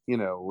 You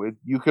know,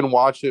 you can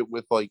watch it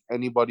with like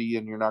anybody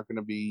and you're not going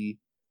to be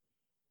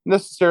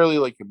necessarily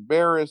like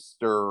embarrassed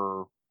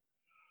or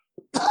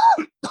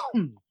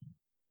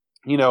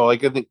you know,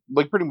 like I think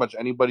like pretty much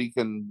anybody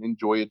can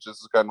enjoy it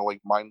just as kind of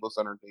like mindless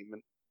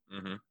entertainment.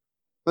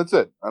 That's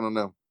it. I don't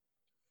know.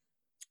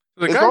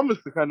 It's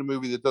almost the kind of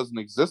movie that doesn't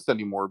exist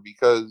anymore,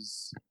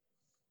 because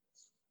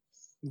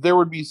there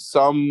would be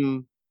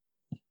some,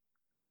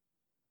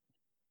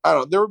 I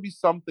don't know, there would be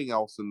something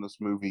else in this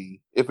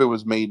movie if it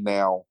was made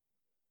now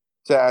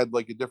to add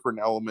like a different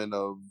element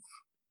of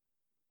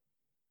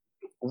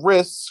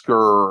risk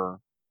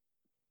or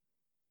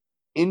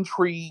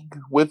intrigue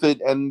with it,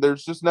 and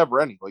there's just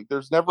never any. Like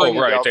there's never any.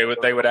 Right.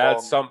 They would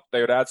add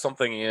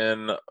something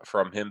in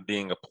from him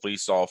being a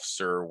police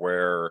officer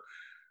where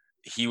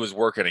he was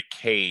working a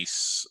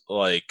case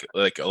like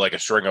a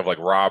string of like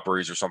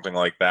robberies or something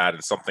like that,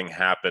 and something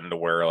happened to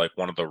where like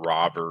one of the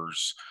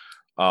robbers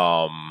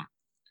like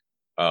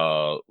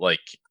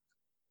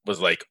was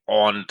like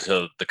on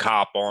to the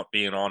cop on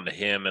being on to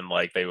him, and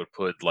like they would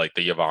put like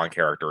the Yvonne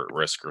character at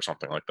risk or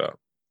something like that.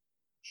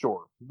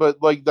 Sure, but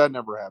like that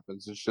never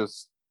happens. It's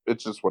just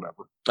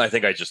whatever. I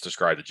think I just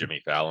described the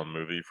Jimmy Fallon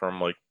movie from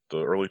like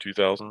the early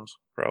 2000s,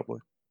 probably.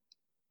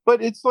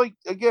 But it's like,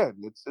 again,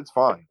 it's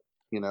fine.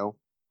 You know,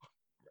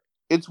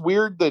 it's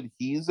weird that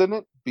he's in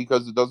it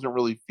because it doesn't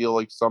really feel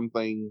like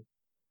something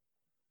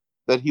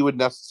that he would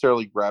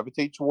necessarily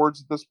gravitate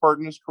towards at this part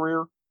in his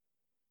career.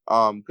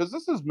 Because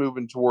this is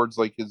moving towards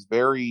like his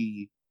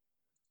very,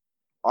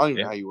 I don't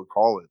even know how you would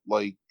call it.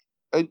 Like,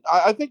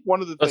 I think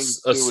one of the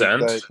things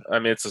ascent. Is that, I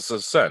mean, it's a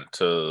ascent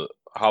to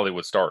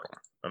Hollywood stardom.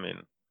 I mean,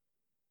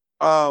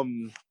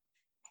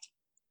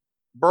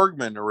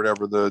 Bergman or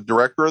whatever, the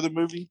director of the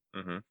movie,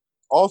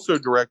 also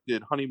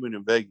directed Honeymoon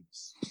in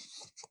Vegas.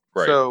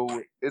 Right.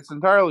 So it's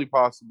entirely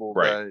possible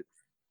that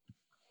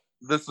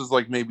this is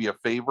like maybe a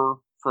favor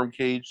from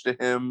Cage to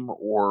him,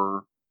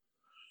 or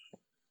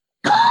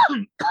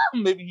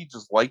maybe he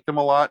just liked him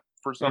a lot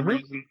for some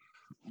reason.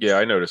 Yeah,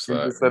 I noticed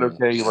that. He said,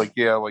 "Okay, like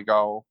like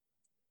I'll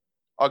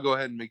go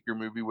ahead and make your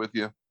movie with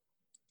you,"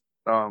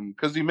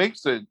 because he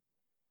makes it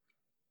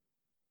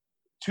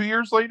 2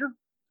 years later.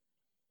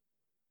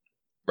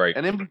 Right.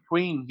 And in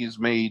between, he's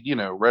made, you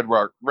know, Red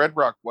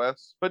Rock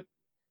West, but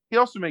he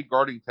also made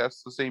Guarding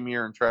Tess the same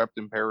year and Trapped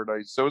in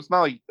Paradise. So it's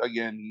not like,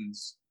 again,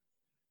 he's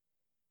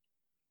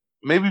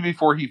maybe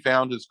before he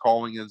found his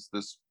calling as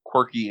this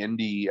quirky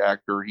indie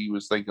actor, he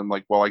was thinking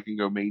like, well, I can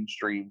go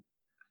mainstream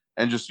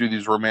and just do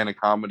these romantic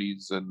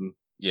comedies. And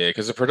yeah,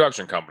 because the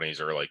production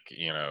companies are like,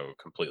 you know,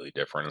 completely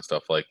different and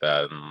stuff like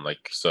that. And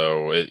like,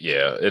 so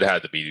it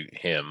had to be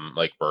him,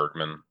 like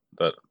Bergman,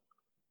 that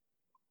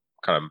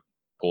kind of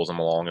pulls him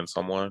along in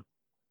some way.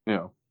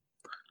 Yeah.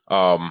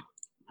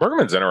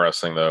 Bergman's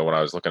interesting though. When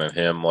I was looking at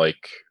him,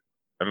 like,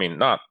 I mean,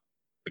 not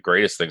the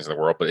greatest things in the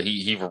world, but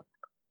he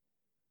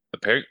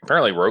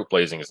apparently wrote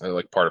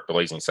like part of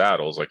Blazing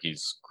Saddles. Like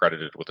he's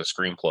credited with a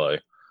screenplay.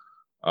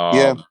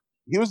 Yeah,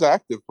 he was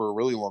active for a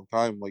really long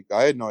time. Like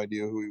I had no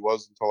idea who he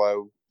was until I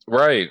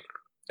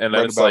and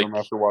then it's like him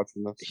after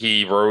watching this.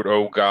 He wrote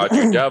 "Oh God,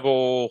 You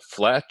Devil,"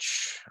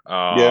 Fletch.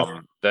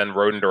 Then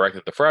wrote and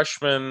directed The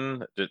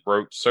Freshman.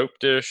 Wrote Soap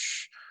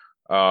Dish.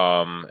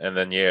 And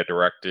then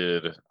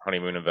directed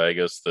Honeymoon in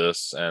Vegas,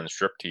 this, and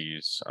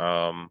Striptease.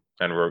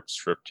 And wrote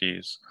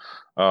Striptease.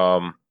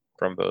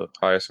 From the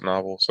Highest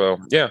novel. So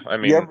yeah, I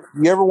mean,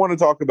 you ever want to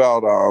talk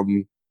about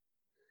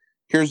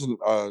here's an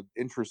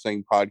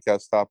interesting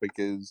podcast topic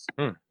is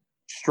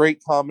straight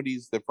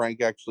comedies that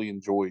Frank actually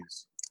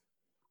enjoys.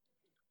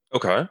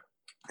 Okay.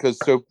 Because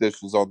Soap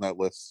Dish is on that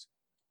list.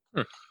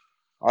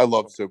 I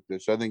love Soap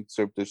Dish. I think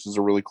Soap Dish is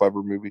a really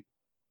clever movie.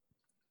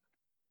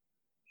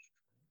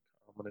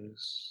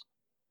 Comedies.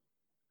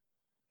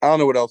 I don't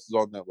know what else is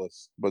on that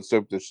list, but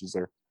Soap Dish is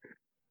there.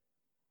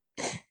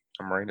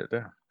 I'm writing it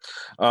down.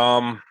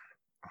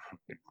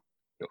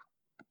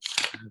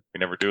 We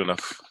never do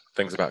enough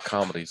things about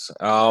comedies.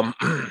 What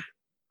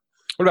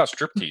about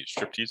Striptease?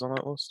 Striptease on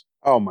that list?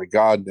 Oh my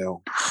God,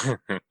 no.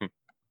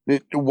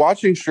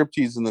 Watching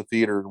Striptease in the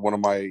theater, one of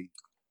my.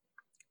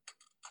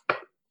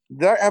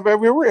 Have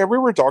we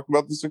ever talked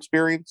about this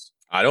experience?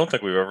 I don't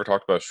think we've ever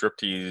talked about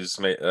Striptease,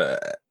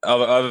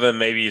 other than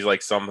maybe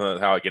like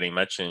somehow getting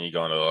mentioned and you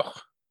going, ugh.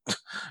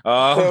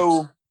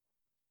 So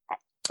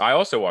I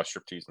also watched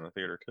Striptease in the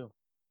theater too.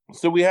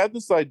 So we had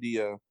this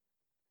idea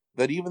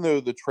that even though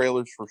the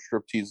trailers for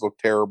Striptease look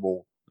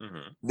terrible,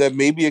 Mm-hmm. that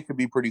maybe it could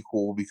be pretty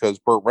cool because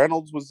Burt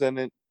Reynolds was in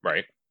it,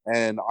 Right.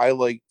 and I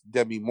liked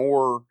Demi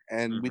Moore,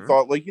 and we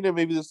thought, like,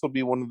 maybe this will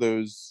be one of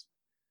those,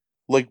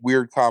 like,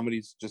 weird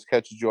comedies that just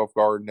catches you off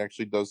guard and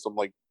actually does some,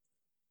 like,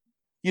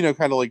 kind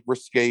of like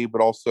risque,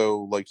 but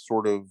also like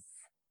sort of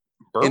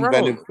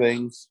inventive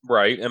things.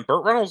 Right. And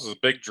Burt Reynolds is a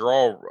big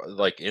draw,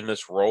 like, in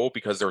this role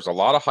because there was a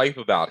lot of hype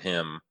about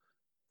him.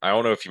 I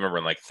don't know if you remember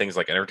in, like, things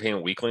like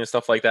Entertainment Weekly and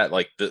stuff like that,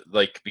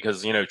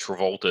 because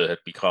Travolta had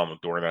become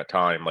during that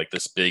time like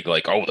this big,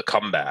 like, the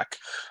comeback.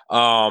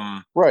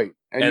 Right.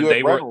 And you they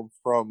had Reynolds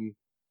from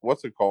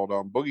what's it called?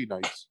 Boogie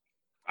Nights.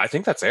 I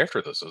think that's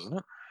after this, isn't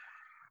it?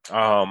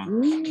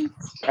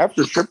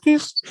 After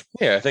Striptease?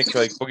 Yeah, I think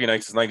like Boogie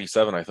Nights is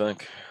 97, I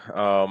think.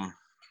 I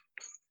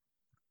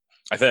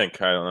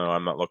think. I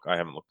don't know. I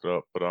haven't looked it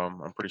up, but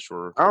I'm pretty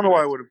sure. I don't know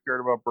why I would have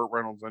cared about Burt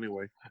Reynolds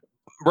anyway.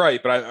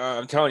 Right, but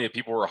I'm telling you,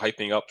 people were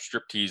hyping up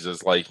Striptease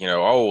as like,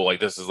 like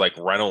this is like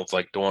Reynolds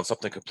like doing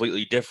something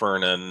completely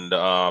different, and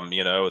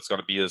it's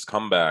going to be his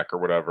comeback or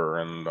whatever,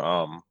 and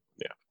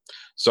yeah.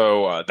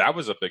 So that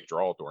was a big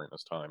draw during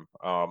this time.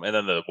 And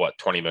then the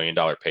 $20 million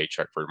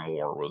paycheck for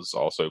Moore was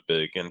also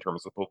big in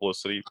terms of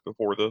publicity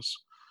before this.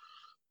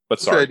 But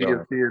sorry, the idea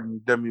of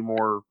seeing Demi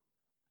Moore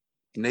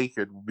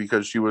naked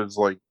because she was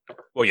like,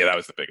 well, yeah, that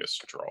was the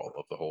biggest draw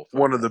of the whole thing.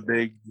 One of the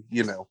big,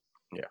 Yeah.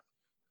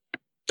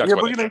 That's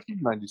why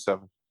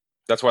 1997.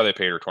 That's why they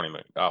paid her $20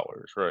 million,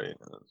 right?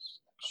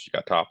 She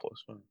got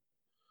topless.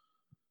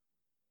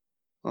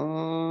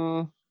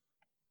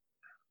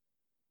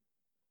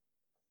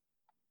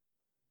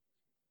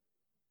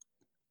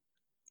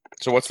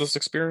 So what's this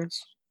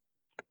experience?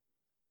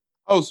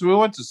 Oh, so we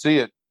went to see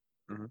it.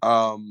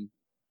 Mm-hmm.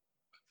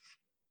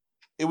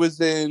 It was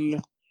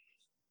in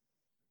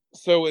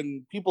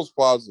People's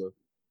Plaza,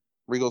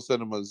 Regal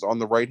Cinemas on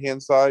the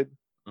right-hand side.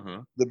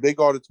 Mm-hmm. The big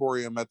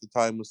auditorium at the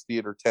time was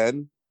Theater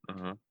 10.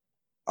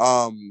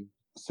 Mm-hmm.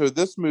 So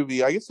this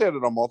movie, I guess they had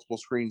it on multiple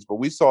screens, but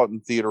we saw it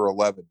in Theater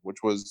 11,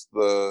 which was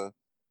it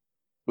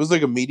was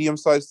like a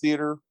medium-sized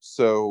theater.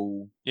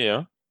 So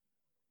yeah,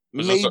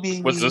 was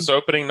this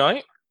opening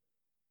night?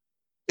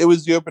 It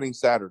was the opening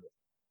Saturday.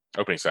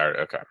 Opening Saturday.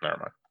 Okay, never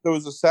mind. So it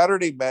was a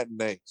Saturday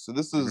matinee. So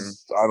this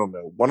is, I don't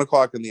know,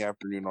 1:00 in the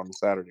afternoon on a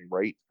Saturday,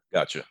 right?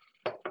 Gotcha.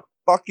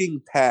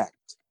 Fucking packed.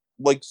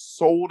 Like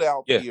sold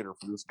out theater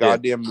for this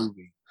goddamn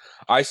movie.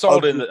 I saw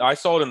it in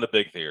the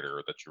big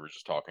theater that you were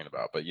just talking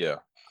about, but yeah.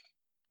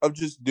 Of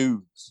just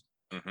dudes.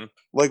 Mm-hmm.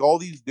 Like all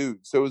these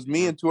dudes. So it was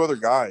me and two other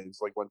guys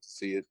like went to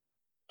see it.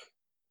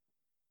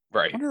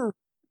 Right.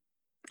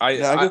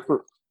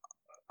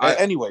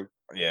 Anyway.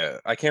 Yeah,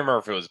 I can't remember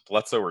if it was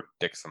Bledsoe or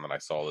Dixon that I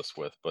saw this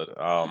with, but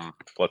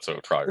Bledsoe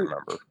would probably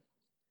remember.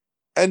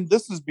 And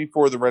this is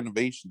before the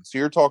renovation, so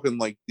you're talking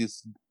like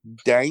this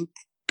dank,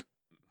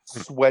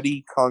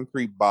 sweaty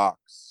concrete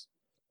box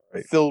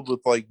filled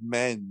with like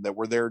men that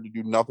were there to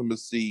do nothing but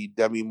see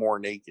Demi Moore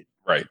naked.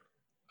 Right.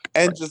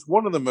 And just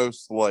one of the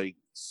most like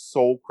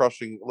soul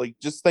crushing, like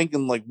just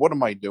thinking like, what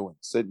am I doing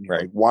sitting here?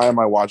 Right. Like, why am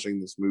I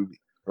watching this movie?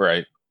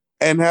 Right.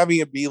 And having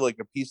it be like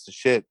a piece of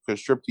shit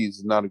because Striptease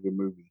is not a good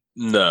movie.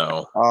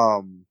 No.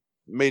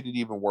 Made it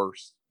even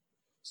worse.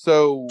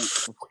 So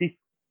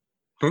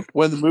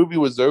when the movie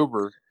was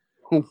over,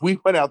 we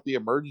went out the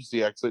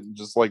emergency exit and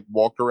just like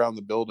walked around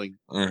the building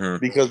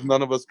because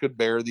none of us could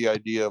bear the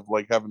idea of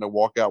like having to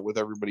walk out with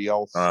everybody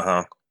else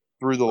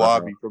through the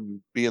lobby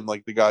from being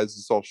like the guys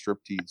that saw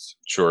Striptease.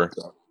 Sure.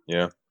 So.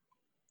 Yeah.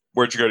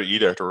 Where'd you go to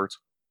eat afterwards?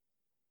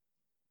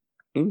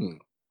 You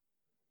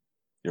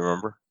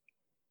remember?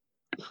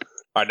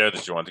 I know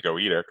that you wanted to go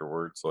eat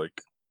afterwards. Like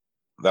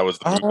that was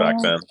the move back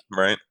then,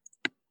 right?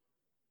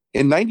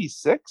 In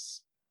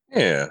 96?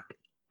 Yeah.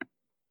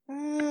 Oh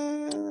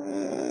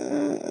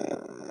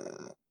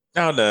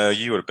no,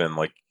 you would have been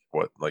like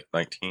what, like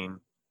 19?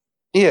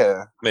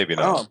 Yeah, maybe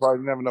not. I probably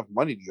didn't have enough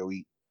money to go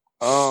eat.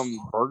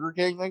 Burger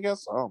King, I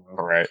guess. I don't know.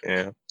 All right,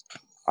 yeah.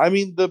 I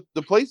mean, the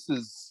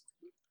places,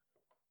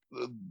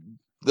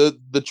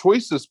 the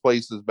choicest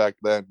places back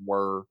then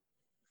were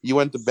you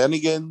went to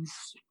Bennigan's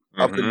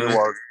up in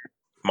Newark,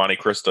 Monte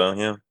Cristo,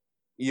 yeah.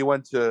 You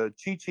went to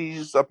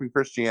Chi-Chi's up in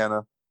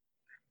Christiana,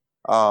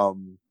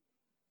 and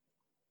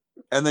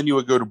then you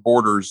would go to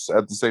Borders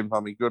at the same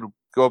time. You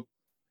go up,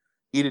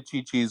 eat at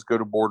Chi-Chi's, go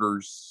to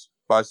Borders,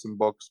 buy some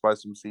books, buy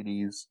some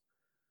CDs.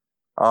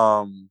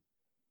 I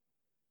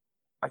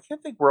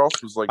can't think where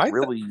else was like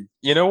really.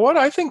 You know what?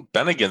 I think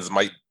Bennigan's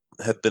might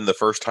have been the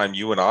first time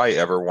you and I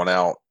ever went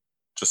out,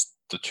 just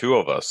the two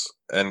of us,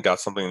 and got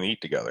something to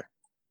eat together.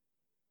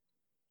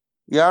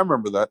 Yeah, I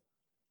remember that.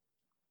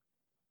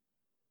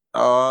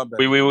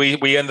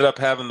 We ended up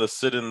having to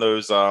sit in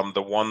those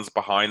the ones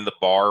behind the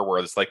bar where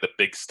it's like the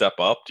big step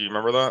up. Do you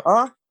remember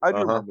that? I do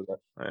remember that.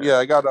 Yeah,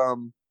 I got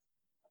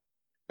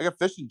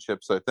fish and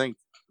chips, I think.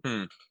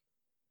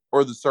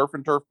 Or the surf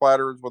and turf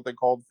platter is what they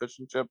called fish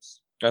and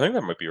chips. I think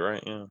that might be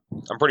right. Yeah,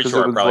 I'm pretty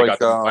sure I probably got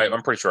the.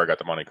 I'm pretty sure I got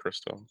the Monte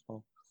Cristo.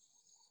 So.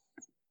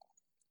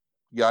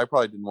 Yeah, I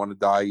probably didn't want to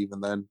die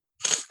even then.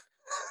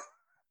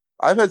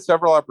 I've had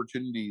several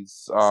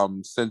opportunities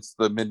since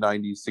the mid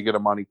 '90s to get a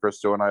Monte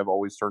Cristo, and I've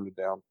always turned it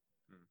down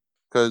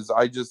because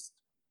I just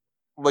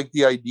like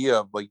the idea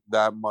of like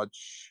that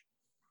much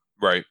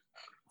right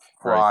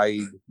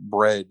fried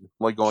bread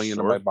like going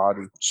into my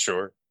body.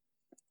 Sure.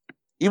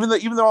 Even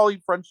though I'll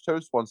eat French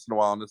toast once in a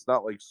while, and it's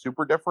not like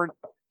super different.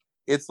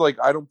 It's like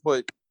I don't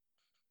put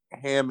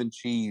ham and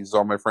cheese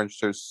on my French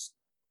toast,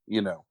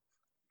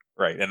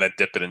 Right, and then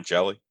dip it in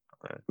jelly.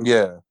 Right.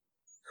 Yeah.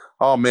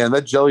 Oh man,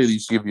 that jelly they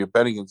used to give you at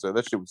Bennigan's, though,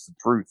 that shit was the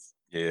truth.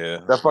 Yeah.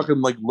 That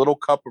fucking like little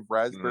cup of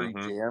raspberry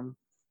jam.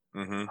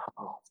 Mm-hmm.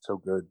 Oh, so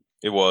good.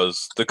 It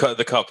was the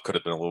cup could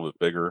have been a little bit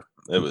bigger.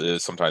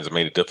 Sometimes it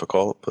made it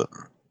difficult, but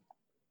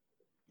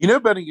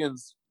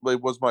Bennigan's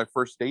was my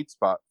first date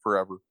spot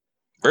forever.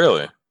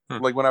 Really?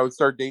 Like when I would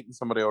start dating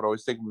somebody, I would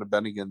always take them to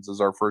Bennigan's as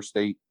our first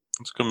date.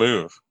 That's a good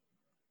move.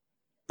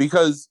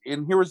 Because,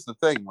 and here was the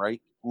thing,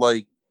 right?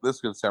 Like, this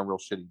is gonna sound real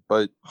shitty,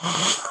 but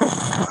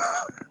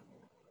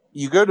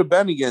you go to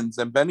Bennigan's,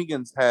 and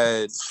Bennigan's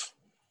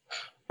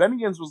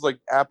was like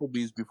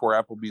Applebee's before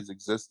Applebee's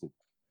existed.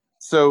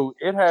 So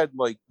it had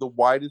like the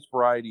widest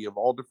variety of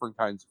all different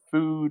kinds of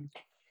food,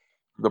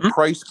 the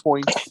price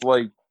points.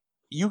 Like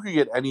you could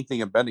get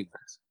anything at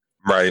Bennigan's.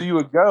 Right. So you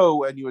would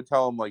go and you would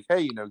tell them like,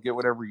 hey, get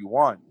whatever you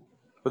want.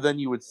 But then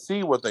you would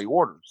see what they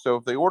ordered. So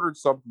if they ordered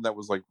something that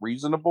was like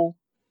reasonable,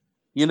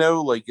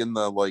 like in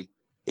the like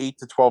 $8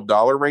 to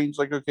 $12 range,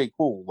 like, okay,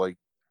 cool. Like,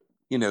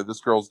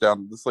 this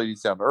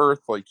lady's down to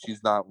earth. Like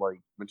she's not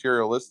like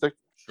materialistic.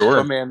 Sure.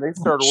 But man, they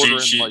start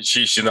ordering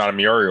she's not a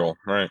Muriel,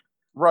 right?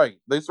 Right.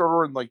 They start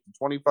ordering like the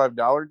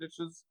 $25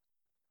 dishes,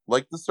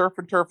 like the surf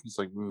and turf. It's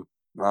like,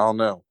 I don't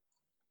know.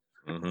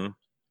 Mm-hmm.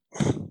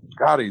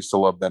 God, I used to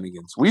love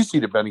Bennigan's. We used to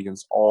eat at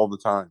Bennigan's all the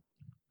time.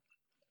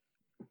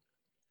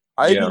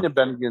 I've eaten at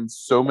Bennigan's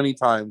so many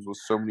times with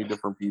so many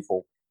different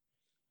people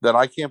that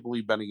I can't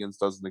believe Bennigan's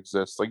doesn't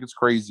exist. Like, it's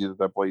crazy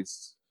that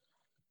place.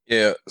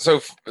 Yeah.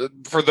 So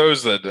for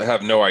those that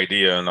have no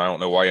idea, and I don't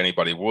know why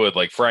anybody would,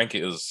 like Frank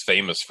is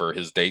famous for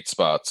his date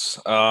spots,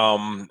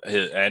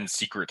 and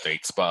secret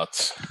date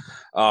spots,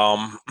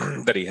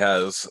 that he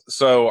has.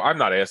 So I'm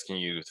not asking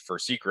you for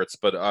secrets,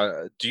 but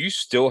do you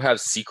still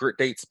have secret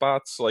date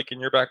spots like in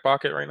your back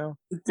pocket right now?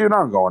 Dude, I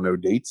don't go on no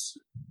dates.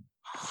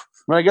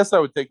 I guess I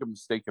would take them to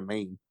Steak and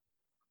Maine.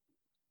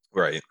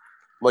 Right.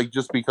 Like,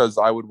 just because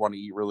I would want to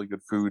eat really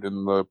good food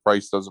and the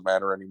price doesn't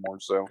matter anymore.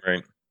 So,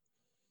 right.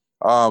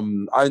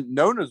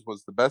 Nona's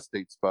was the best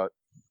date spot.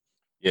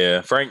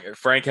 Yeah, Frank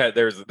had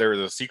there was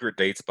a secret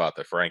date spot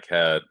that Frank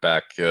had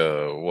back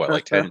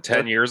like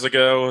 10 years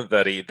ago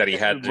that he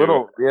had to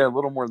a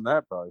little more than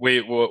that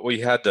probably. We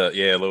had to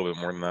a little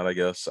bit more than that, I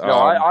guess. No,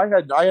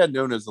 I had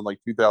Nona's in like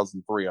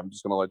 2003. I'm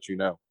just gonna let you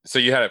know. So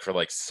you had it for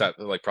like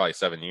probably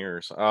 7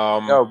 years.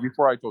 No,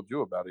 before I told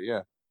you about it,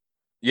 yeah.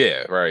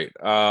 Yeah, right.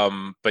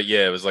 But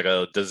yeah, it was like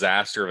a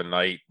disaster of a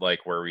night,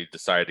 like where we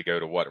decided to go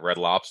to Red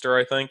Lobster,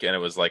 I think, and it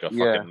was like a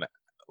fucking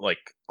like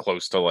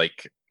close to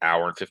like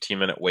hour and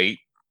 15-minute wait,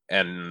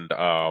 and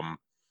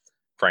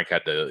Frank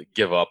had to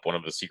give up one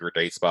of the secret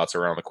date spots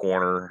around the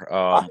corner,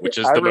 which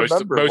is the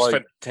most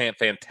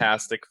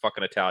fantastic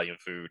fucking Italian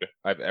food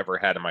I've ever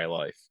had in my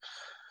life.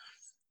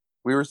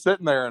 We were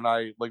sitting there,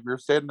 and we were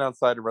standing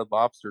outside of Red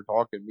Lobster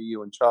talking, me,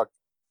 you, and Chuck.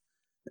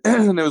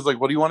 And it was like,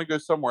 "What do you want to go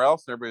somewhere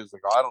else?" And everybody was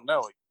like, "Oh, I don't know,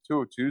 like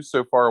 202 is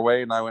so far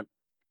away." And I went,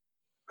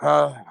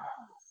 well,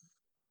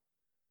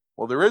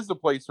 there is a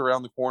place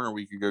around the corner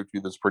we could go to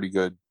that's pretty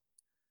good.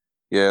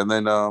 Yeah, and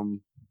then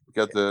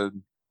got to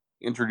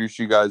introduce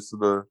you guys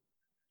to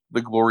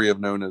the glory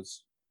of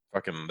Nona's.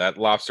 Fucking that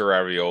lobster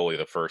ravioli,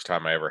 the first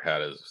time I ever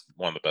had, is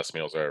one of the best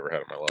meals I ever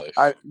had in my life.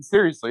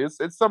 Seriously,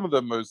 it's some of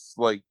the most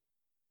like.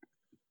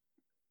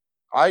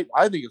 I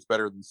think it's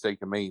better than Steak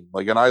and Maine.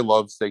 Like, and I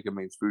love Steak and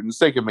Maine's food. And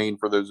Steak and Maine,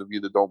 for those of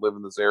you that don't live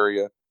in this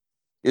area,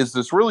 is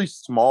this really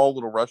small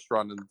little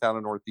restaurant in the town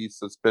of Northeast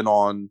that's been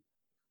on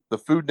the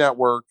Food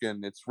Network,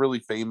 and it's really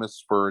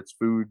famous for its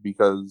food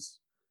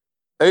because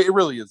it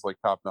really is like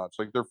top notch.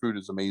 Like, their food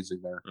is amazing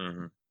there.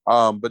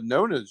 Mm-hmm. But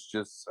Nona's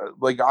just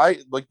like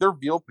their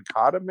veal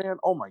piccata, man.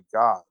 Oh my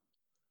god,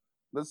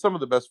 that's some of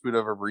the best food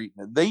I've ever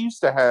eaten. They used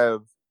to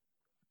have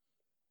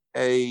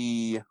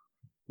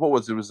what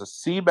was it? It was a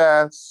sea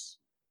bass.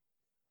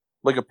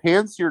 Like a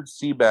pan-seared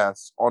sea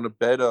bass on a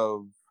bed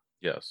of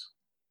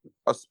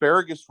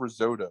asparagus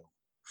risotto,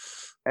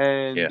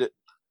 and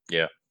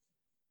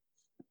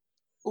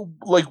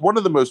like one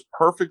of the most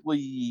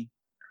perfectly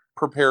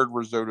prepared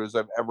risottos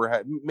I've ever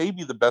had.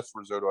 Maybe the best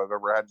risotto I've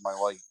ever had in my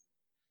life,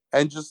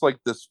 and just like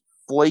this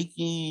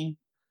flaky,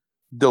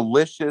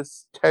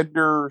 delicious,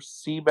 tender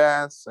sea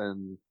bass,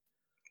 and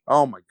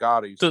oh my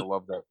god, I used to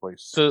love that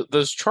place. So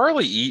does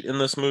Charlie eat in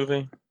this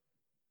movie?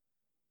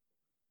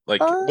 Like,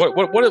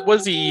 what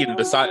does he eat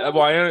besides?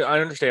 Well, I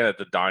understand at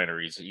the diner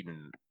he's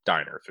eating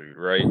diner food,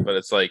 right? But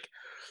it's like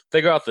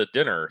they go out to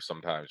dinner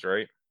sometimes,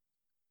 right?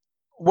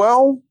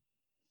 Well,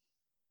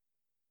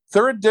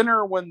 they're at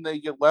dinner when they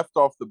get left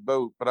off the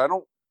boat, but I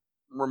don't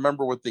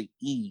remember what they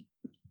eat.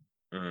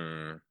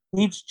 He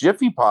eats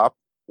Jiffy Pop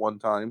one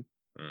time.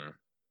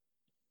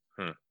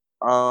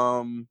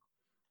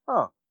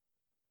 Huh.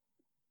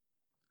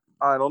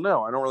 I don't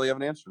know. I don't really have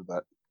an answer to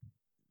that.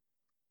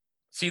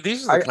 See,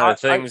 these are the kind of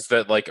things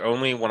that, like,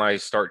 only when I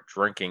start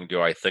drinking do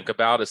I think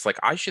about. It's like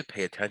I should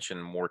pay attention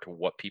more to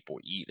what people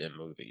eat in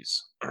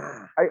movies.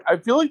 I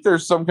feel like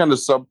there's some kind of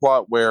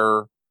subplot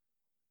where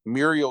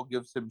Muriel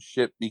gives him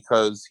shit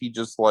because he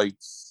just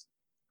likes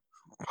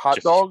hot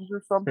dogs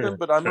or something,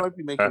 but I might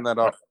be making that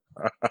up.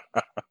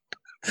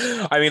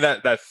 I mean,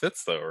 that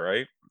fits though,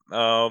 right?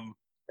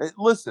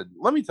 Listen,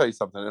 let me tell you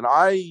something, and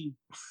I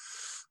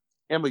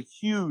am a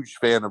huge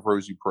fan of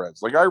Rosie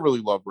Perez. Like, I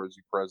really love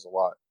Rosie Perez a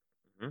lot.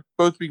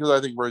 Both because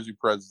I think Rosie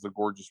Perez is a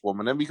gorgeous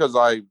woman and because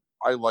I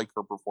like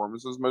her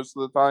performances most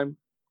of the time.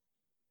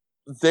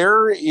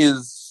 There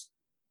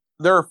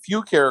are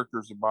few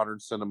characters in modern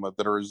cinema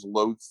that are as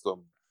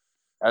loathsome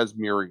as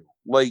Muriel.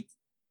 Like,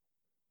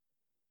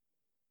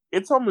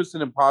 it's almost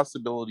an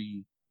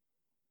impossibility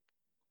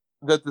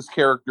that this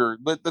character,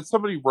 that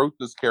somebody wrote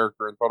this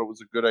character and thought it was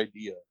a good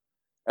idea.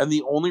 And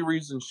the only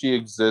reason she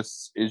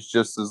exists is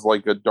just as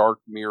like a dark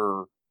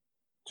mirror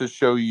to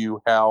show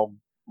you how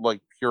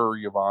like pure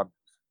Yvonne is.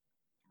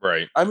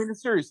 Right. I mean,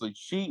 seriously,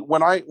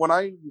 when I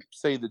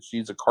say that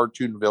she's a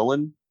cartoon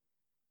villain,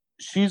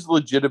 she's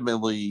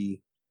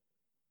legitimately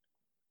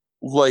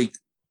like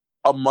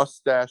a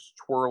mustache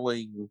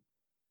twirling,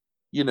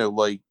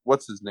 like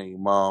what's his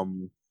name?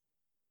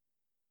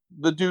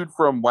 The dude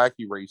from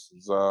Wacky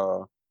Races,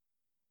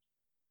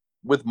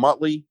 with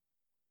Muttley.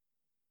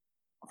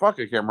 Fuck,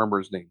 I can't remember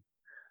his name.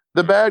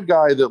 The bad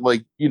guy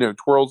that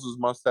twirls his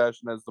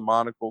mustache and has the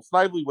monocle,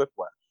 Snidely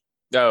Whiplash.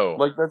 No,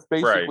 like that's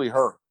basically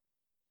her.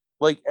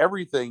 Like,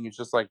 everything is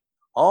just like,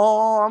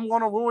 oh, I'm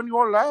gonna ruin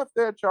your life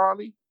there,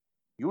 Charlie.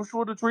 You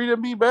should have treated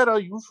me better.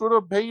 You should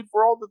have paid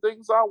for all the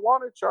things I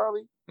wanted,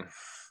 Charlie.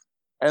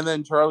 And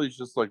then Charlie's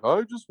just like,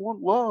 I just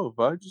want love.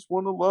 I just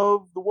want to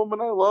love the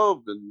woman I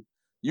love. And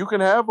you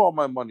can have all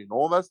my money.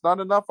 No, that's not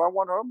enough. I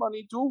want her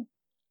money too.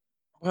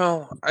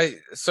 Well,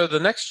 so the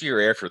next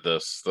year after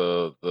this,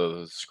 the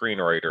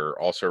screenwriter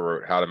also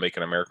wrote How to Make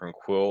an American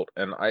Quilt,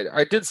 and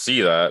I did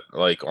see that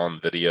like on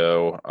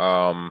video.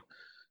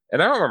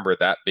 And I don't remember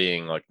that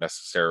being like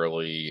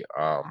necessarily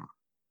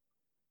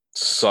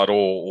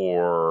subtle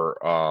or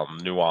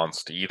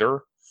nuanced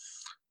either.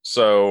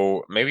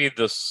 So maybe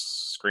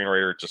this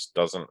screenwriter just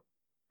doesn't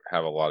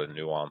have a lot of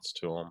nuance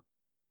to him.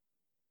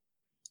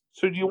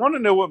 So do you want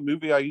to know what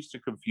movie I used to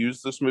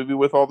confuse this movie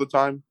with all the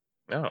time?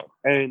 No.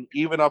 And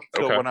even up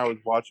till when I was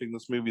watching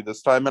this movie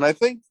this time, and I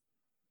think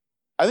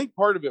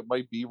part of it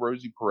might be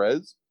Rosie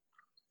Perez.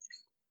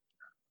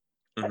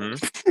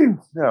 Mm-hmm.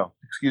 No,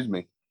 excuse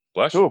me.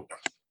 Bless you.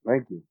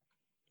 Thank you.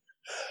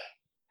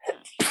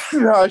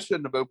 No, I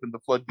shouldn't have opened the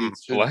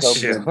floodgates.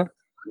 Bless you.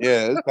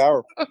 Yeah, it's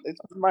powerful. It's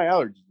my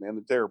allergies, man.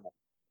 They're terrible.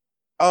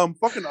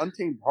 Fucking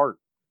Untamed Heart.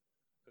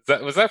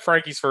 Was that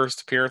Frankie's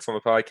first appearance on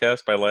the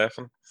podcast by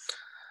laughing?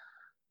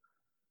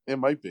 It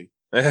might be.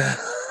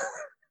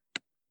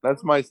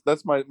 That's my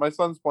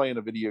son's playing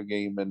a video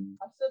game, and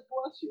I said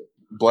bless you.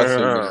 Bless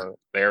him.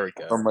 There we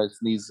go. From my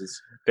sneezes.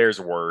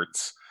 There's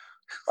words.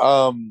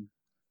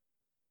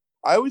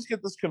 I always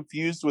get this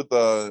confused with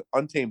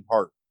Untamed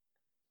Heart.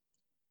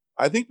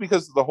 I think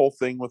because of the whole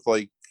thing with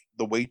like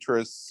the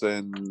waitress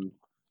and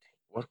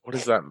what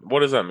is that?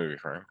 What is that movie,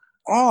 Frank?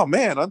 Oh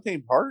man,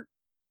 Untamed Heart.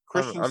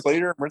 Christian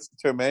Slater, Marissa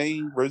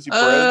Tomei, Rosie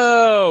Perez.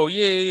 Oh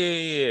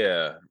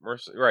yeah.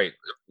 Right.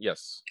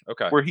 Yes.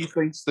 Okay. Where he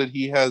thinks that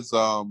he has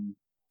the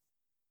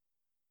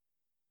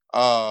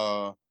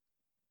heart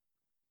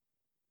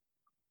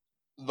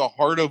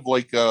of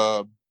like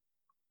a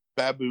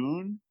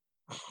baboon,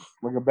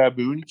 like a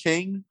baboon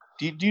king.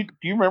 Do you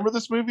remember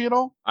this movie at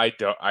all? I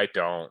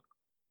don't.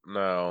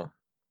 No.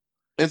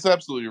 It's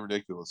absolutely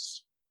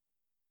ridiculous.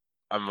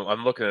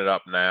 I'm looking it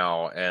up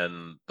now,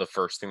 and the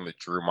first thing that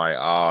drew my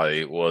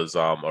eye was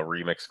a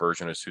remix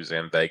version of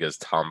Suzanne Vega's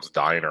Tom's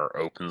Diner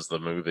opens the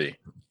movie.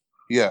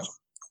 Yeah.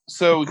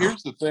 So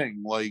here's the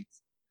thing, like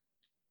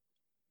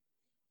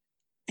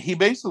he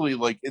basically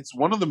it's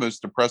one of the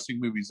most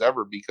depressing movies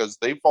ever because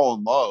they fall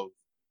in love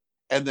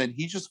and then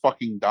he just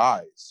fucking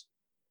dies.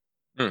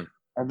 And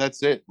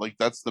that's it. Like,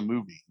 that's the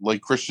movie.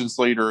 Like, Christian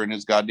Slater and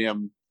his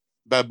goddamn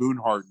baboon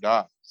heart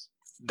dies.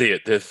 The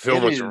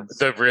film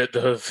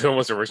the film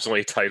was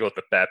originally titled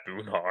The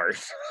Baboon Heart.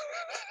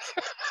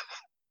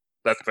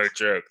 That's no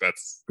joke.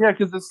 That's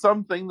because it's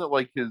something that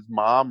like his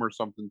mom or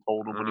something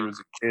told him when he was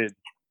a kid.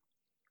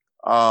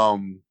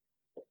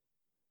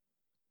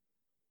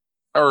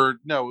 Or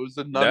no, it was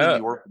a nun in the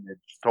orphanage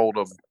told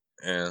him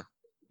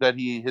that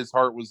his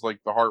heart was like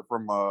the heart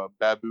from a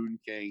baboon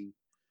king,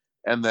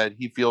 and that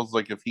he feels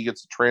like if he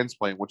gets a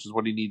transplant, which is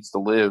what he needs to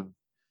live,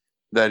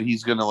 that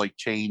he's gonna like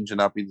change and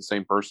not be the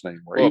same person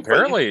anymore. Well,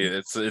 apparently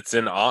it says it's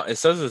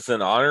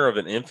in honor of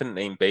an infant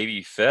named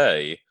Baby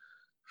Faye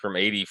from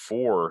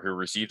 '84 who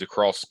received a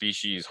cross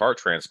species heart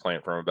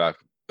transplant from a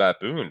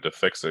baboon to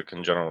fix a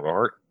congenital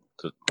heart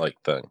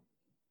thing.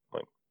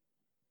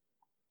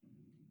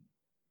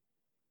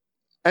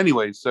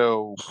 Anyway,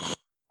 so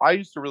I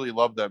used to really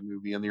love that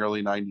movie in the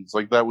early '90s.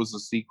 Like, that was a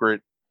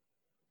secret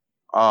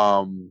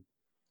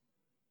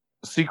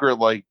secret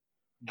like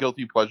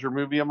guilty pleasure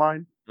movie of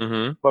mine.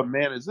 Mm-hmm. But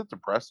man, is it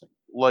depressing?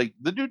 Like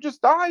the dude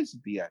just dies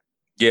at the end.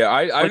 Yeah,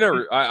 I Like,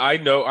 never I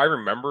know I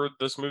remember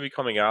this movie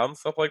coming out and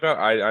stuff like that.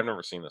 I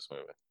never seen this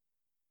movie.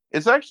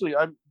 It's actually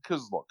I'm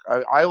because look,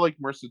 I like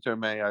Marissa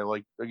Tomei. I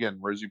like again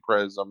Rosie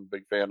Perez. I'm a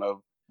big fan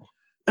of.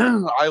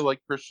 I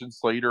like Christian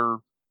Slater,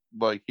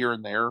 like here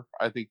and there.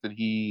 I think that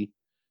he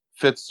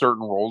fits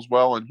certain roles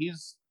well, and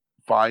he's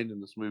fine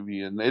in this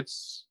movie. And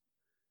it's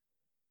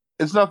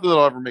nothing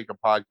that'll ever make a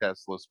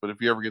podcast list. But if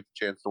you ever get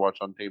the chance to watch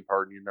Untamed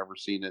Heart and you've never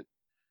seen it,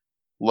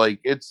 like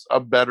it's a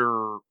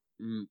better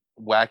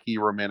wacky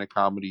romantic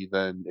comedy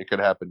than It Could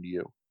Happen to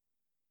You.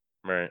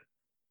 Right.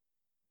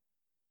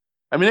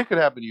 I mean, It Could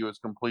Happen to You is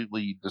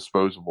completely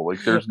disposable.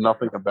 Like, there's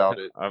nothing about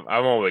it. I'm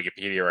on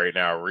Wikipedia right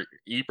now.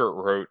 Ebert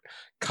wrote,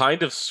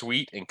 "Kind of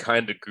sweet and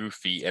kind of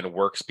goofy, and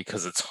works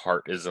because its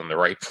heart is in the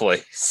right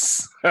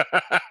place."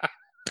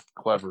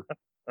 Clever.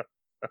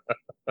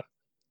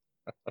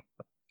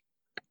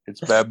 It's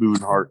Baboon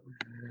Heart.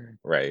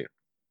 Right.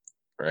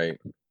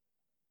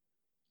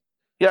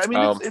 Yeah, I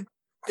mean,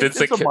 it's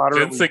a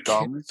moderately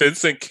dumb.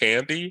 Vincent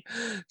Candy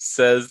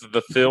says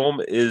the film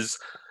is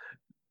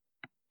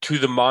to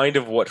the mind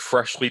of what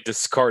freshly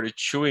discarded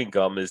chewing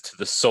gum is to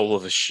the sole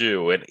of a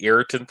shoe, an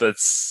irritant that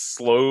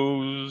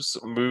slows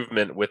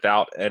movement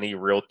without any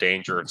real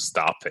danger of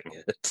stopping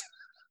it.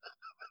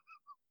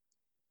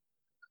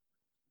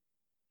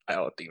 I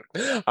don't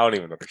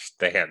even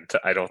understand.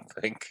 I don't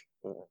think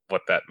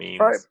what that means.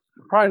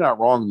 Probably not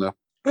wrong though.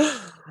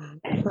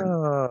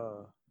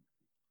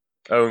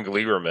 Owen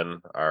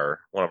Gleiberman,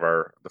 one of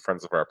the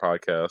friends of our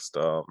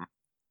podcast,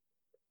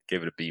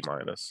 gave it a B-.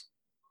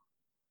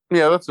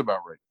 Yeah, that's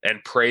about right.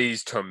 And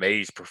praised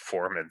Tomei's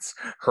performance,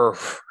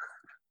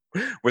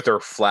 with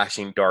her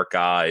flashing dark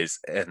eyes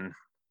and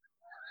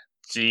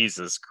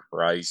Jesus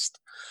Christ,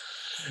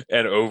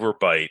 and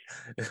overbite.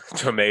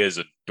 Tomei is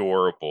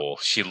adorable.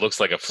 She looks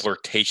like a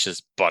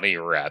flirtatious bunny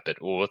rabbit.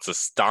 What's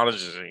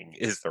astonishing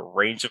is the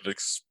range of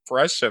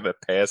expression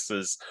that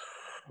passes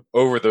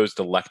over those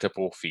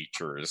delectable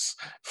features.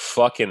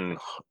 Fucking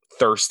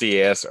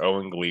thirsty ass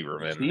Owen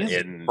Gleiberman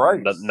in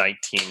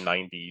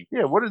 1990.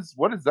 Yeah, what is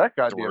that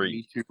goddamn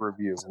Me Too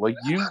review? Like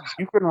you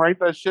couldn't write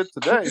that shit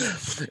today.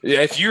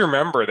 Yeah, if you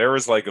remember, there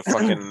was like a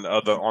fucking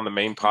on the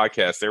main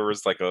podcast, there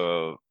was like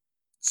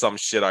some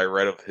shit I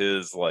read of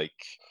his like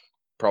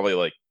probably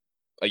like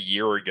a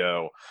year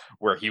ago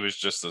where he was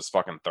just as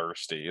fucking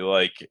thirsty.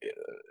 Like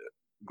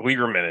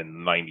Gleiberman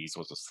in the 90s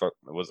was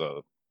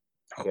a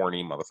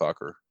horny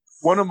motherfucker.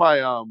 One of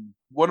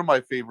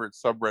my favorite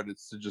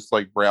subreddits to just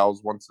like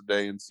browse once a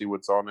day and see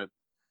what's on it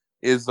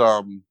is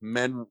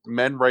men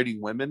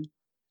writing women,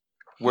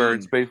 where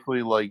it's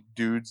basically like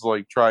dudes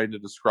like trying to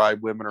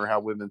describe women or how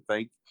women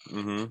think,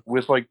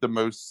 with like the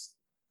most,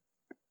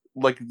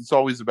 like it's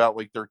always about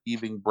like their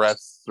heaving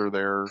breasts or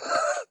their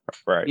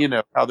right, you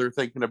know, how they're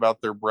thinking about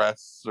their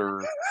breasts,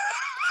 or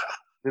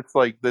it's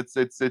like it's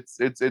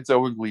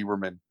Owen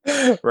Gleiberman,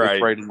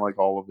 right, writing like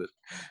all of it,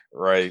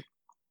 right.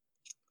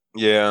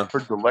 Yeah,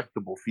 for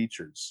delectable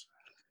features.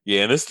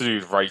 Yeah, and this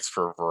dude writes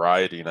for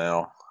Variety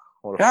now.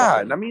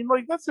 God, I mean,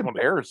 like that's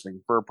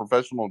embarrassing for a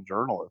professional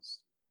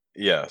journalist.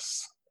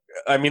 Yes,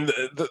 I mean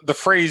the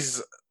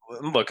phrase.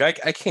 Look, I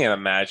can't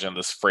imagine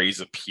this phrase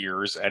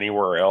appears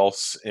anywhere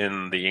else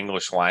in the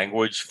English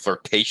language.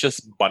 Flirtatious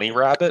bunny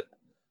rabbit.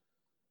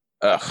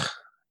 Ugh.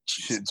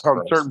 It's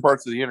on certain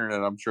parts of the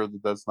internet. I'm sure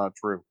that's not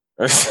true.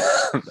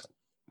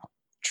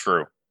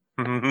 True.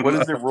 What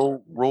is it?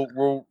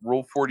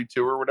 Rule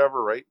 42 or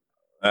whatever, right?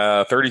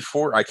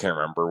 34. I can't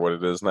remember what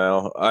it is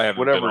now. I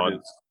haven't been on. It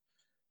is.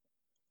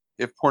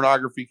 If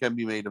pornography can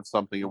be made of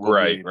something, it will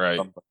right, be right,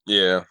 something.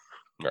 Yeah,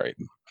 right.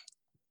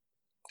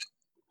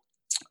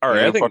 All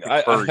right, I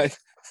think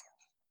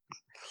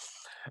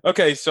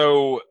okay,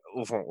 so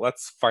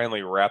let's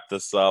finally wrap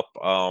this up.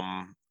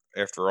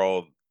 After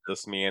all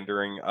this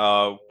meandering,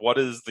 what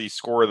is the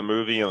score of the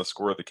movie and the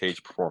score of the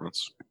Cage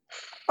performance?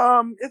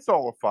 It's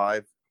all a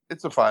 5.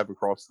 It's a 5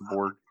 across the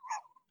board.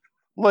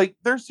 Like,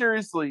 there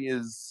seriously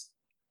is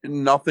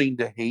nothing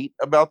to hate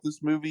about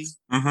this movie.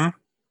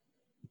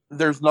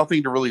 There's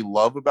nothing to really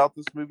love about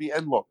this movie.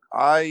 And look,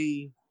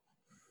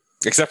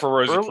 except for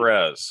Rosie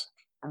Perez.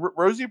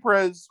 Rosie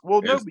Perez,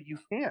 well, no, but you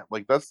can't.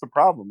 Like, that's the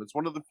problem. It's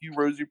one of the few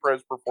Rosie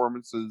Perez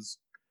performances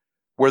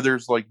where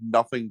there's like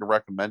nothing to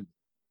recommend.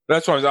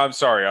 That's why I'm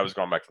sorry. I was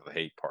going back to the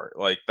hate part.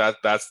 Like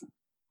that's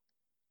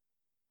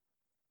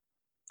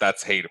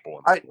hateable.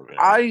 In this movie.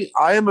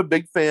 I am a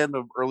big fan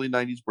of early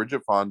 90s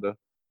Bridget Fonda.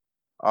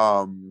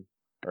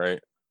 Right.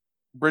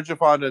 Bridget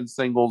Fonda in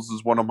Singles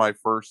is one of my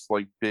first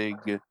like big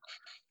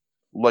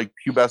like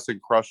pubescent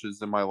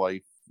crushes in my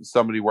life.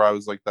 Somebody where I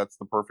was like, that's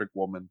the perfect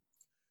woman.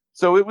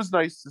 So it was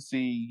nice to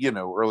see, you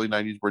know, early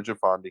 90s Bridget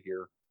Fonda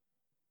here.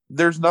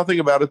 There's nothing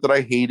about it that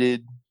I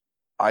hated.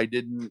 I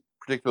didn't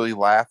particularly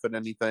laugh at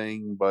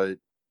anything, but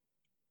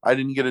I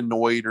didn't get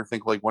annoyed or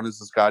think like, when is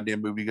this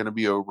goddamn movie going to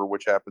be over,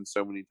 which happens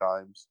so many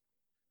times.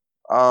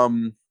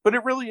 But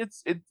it really,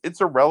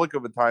 it's a relic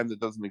of a time that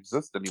doesn't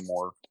exist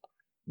anymore,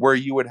 where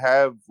you would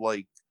have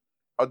like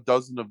a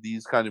dozen of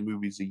these kind of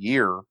movies a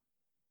year,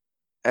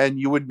 and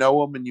you would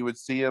know them and you would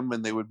see them,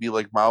 and they would be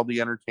like mildly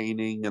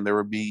entertaining, and there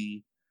would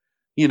be,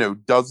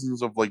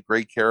 dozens of like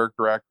great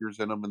character actors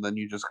in them, and then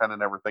you just kind of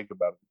never think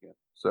about it again.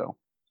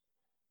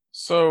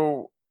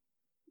 So,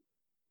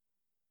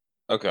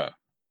 okay.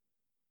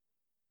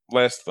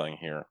 Last thing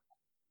here.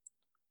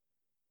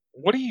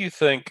 What do you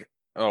think?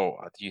 Oh,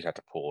 you'd have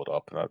to pull it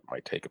up, and that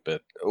might take a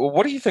bit.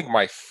 What do you think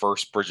my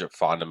first Bridget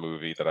Fonda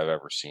movie that I've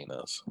ever seen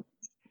is?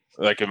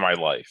 Like in my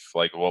life,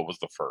 like what was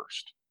the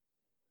first?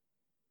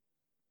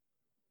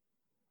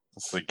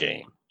 It's the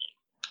game.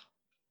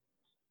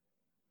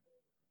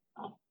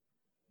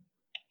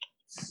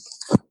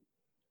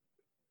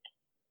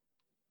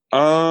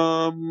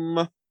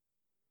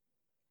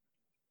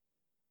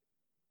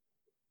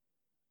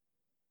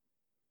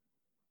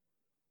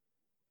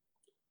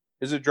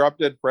 Is it Drop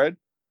Dead Fred?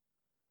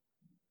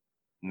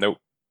 Nope.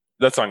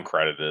 That's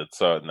uncredited,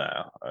 so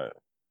no.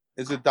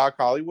 Is it Doc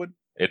Hollywood?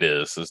 It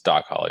is. It's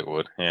Doc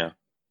Hollywood. Yeah.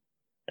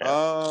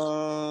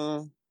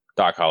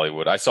 Doc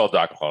Hollywood. I saw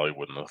Doc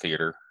Hollywood in the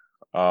theater.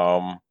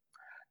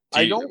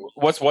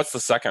 What's the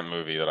second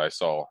movie that I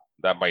saw?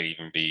 That might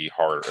even be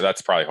harder.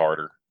 That's probably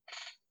harder.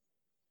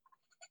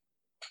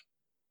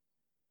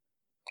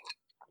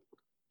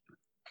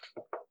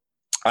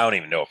 I don't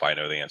even know if I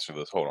know the answer to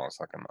this. Hold on a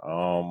second.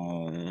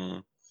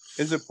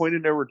 Is it Point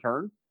of No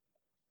Return?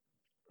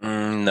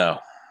 No.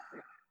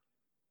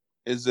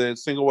 Is it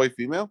Single White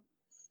Female?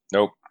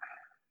 Nope.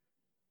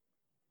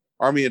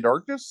 Army of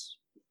Darkness?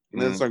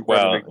 It's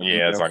uncredited.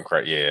 Yeah,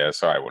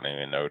 so I wouldn't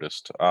even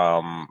noticed.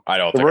 I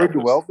don't. The Road to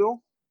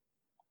Wellville?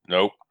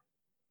 Nope.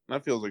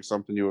 That feels like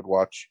something you would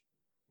watch.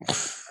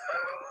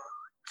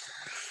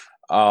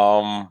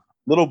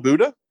 Little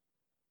Buddha?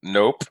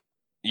 Nope.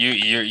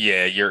 You're.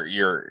 I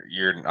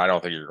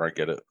don't think you're going to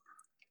get it.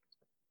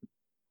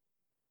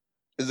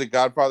 Is it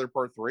Godfather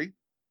Part 3?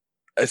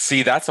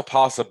 See, that's a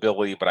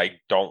possibility, but I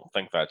don't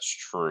think that's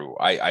true.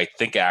 I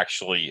think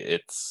actually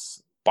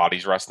it's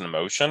Bodies, Rest in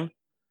Motion,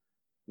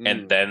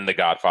 and then The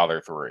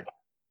Godfather 3.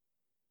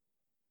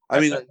 I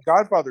mean,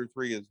 Godfather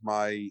 3 is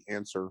my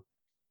answer.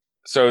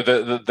 So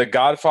the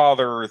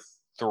Godfather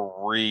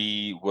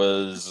 3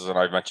 was, and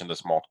I've mentioned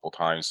this multiple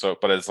times. So,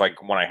 but it's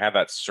like when I had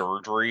that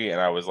surgery and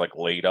I was like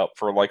laid up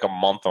for like a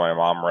month, and my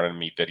mom rented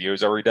me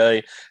videos every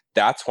day.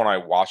 That's when I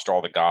watched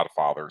all the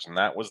Godfathers, and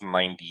that was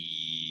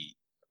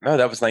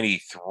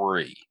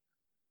 93.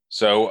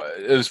 So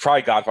it was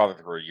probably Godfather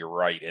 3. You're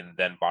right, and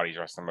then Bodies,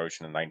 Rest in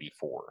Motion in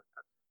 94.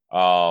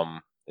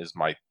 Is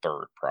my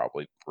third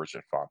probably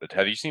Bridget Fonda.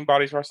 Have you seen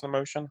Bodies, Rest in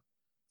Motion?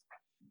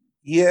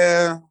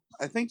 Yeah,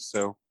 I think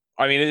so.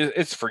 I mean,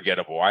 it's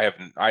forgettable. I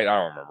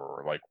don't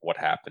remember like what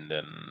happened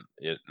in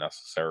it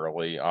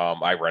necessarily.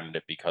 I rented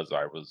it because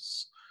I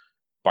was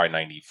by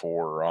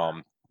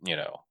 94.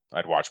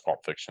 I'd watched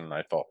Pulp Fiction, and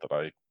I thought that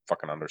I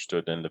fucking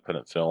understood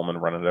independent film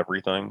and rented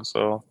everything.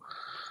 So,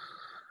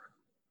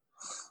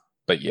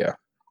 but yeah,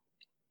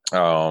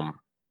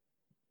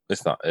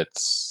 it's not.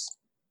 It's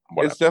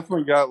whatever. It's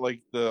definitely got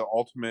like the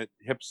ultimate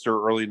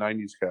hipster early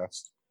 90s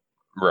cast.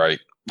 Right.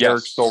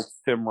 Eric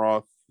Stoltz, Tim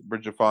Roth,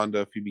 Bridget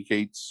Fonda, Phoebe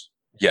Cates.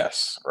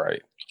 Yes,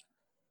 right.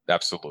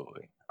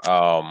 Absolutely.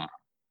 A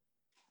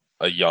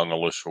young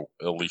Alicia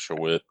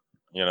Witt,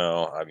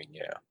 I mean,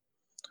 yeah.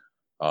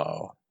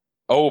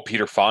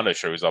 Peter Fonda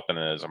shows up in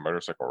it as a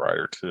motorcycle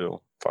rider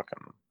too. Fucking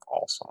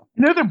awesome.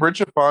 You know that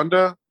Bridget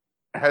Fonda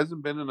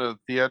hasn't been in a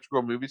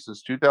theatrical movie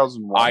since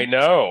 2001? I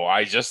know.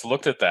 I just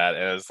looked at that,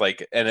 and it's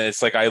like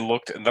I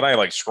looked, and then I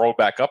like scrolled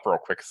back up real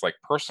quick. It's like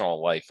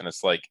personal life, and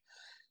it's like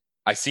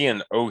I see in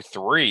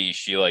 2003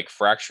 she like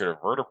fractured a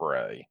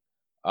vertebrae.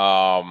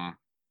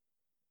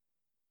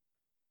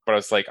 But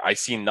it's like I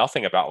see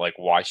nothing about like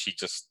why she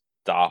just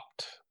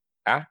stopped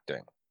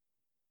acting.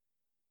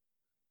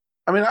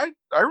 I mean, I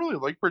really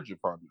like Bridget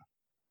Fonda.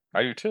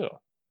 I do too.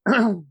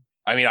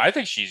 I mean, I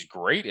think she's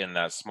great in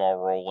that small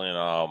role in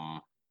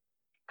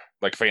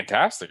like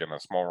fantastic in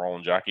that small role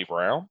in Jackie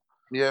Brown.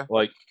 Yeah,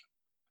 like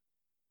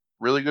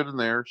really good in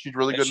there. She's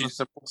really good in the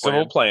Simple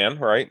Plan,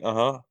 right?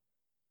 I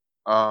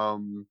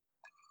don't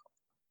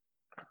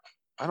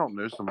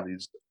know some of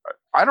these.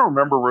 I don't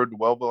remember Road to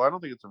Wellville. I don't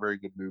think it's a very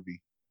good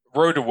movie.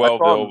 Road to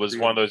Wellville was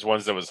one of those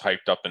ones that was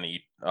hyped up in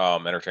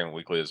Entertainment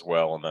Weekly as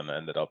well, and then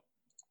ended up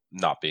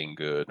not being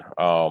good.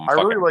 I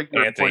really like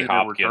Anthony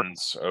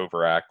Hopkins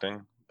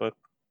overacting, but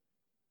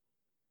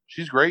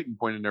she's great in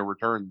Point of No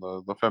Return.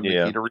 The Femme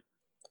Nikita.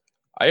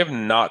 I have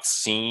not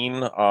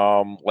seen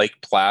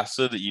Lake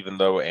Placid, even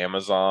though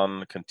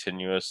Amazon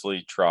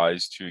continuously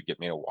tries to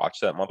get me to watch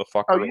that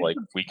motherfucker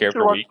week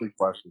after week. Lake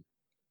Placid.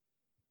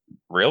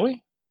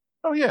 Really?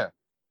 Oh yeah.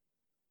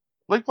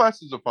 Lake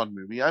Placid is a fun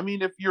movie. I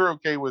mean, if you're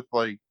okay with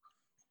like,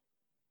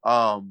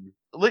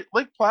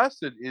 Lake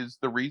Placid is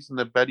the reason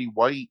that Betty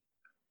White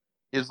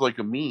is like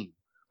a meme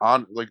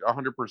on like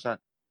 100%.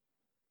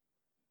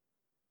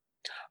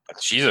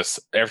 Jesus,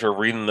 after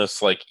reading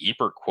this like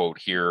Ebert quote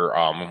here,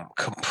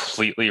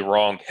 completely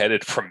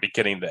wrong-headed from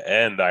beginning to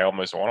end. I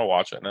almost want to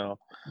watch it now.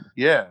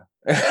 Yeah.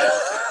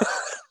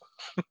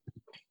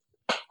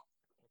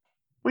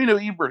 Well,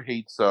 Ebert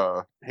hates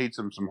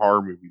him some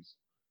horror movies.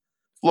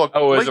 Look,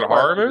 Oh, is Lake it a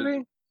horror Placid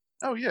movie?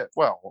 Oh yeah,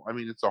 well, I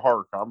mean it's a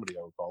horror comedy,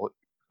 I would call it,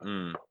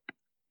 Mm.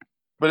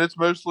 but it's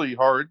mostly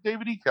horror.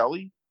 David E.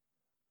 Kelly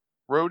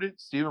wrote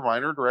it. Stephen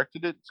Miner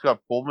directed it. It's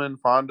got Pullman,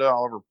 Fonda,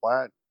 Oliver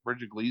Platt,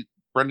 Brendan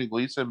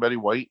Gleeson, Betty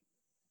White.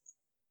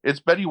 It's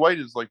Betty White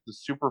is like the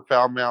super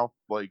foul mouth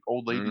like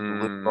old lady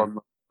who lives on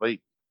the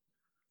lake.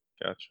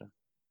 Gotcha.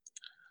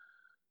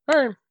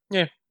 All right,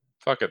 yeah,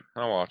 fuck it,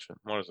 I'll watch it.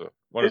 What is it?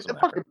 What is it?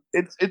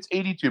 It's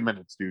 82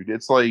 minutes, dude.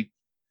 It's like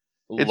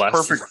it's Less,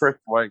 perfect Chris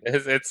length.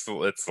 It's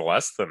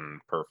less than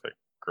perfect,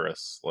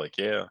 Chris. Like,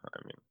 yeah,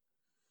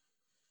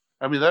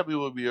 I mean that movie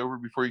will be over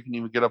before you can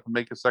even get up and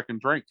make a second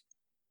drink.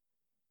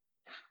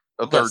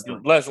 A third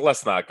drink.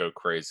 Let's not go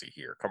crazy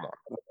here. Come on.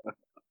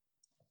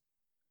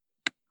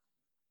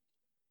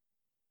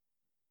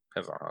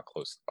 Depends on how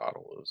close the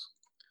bottle is.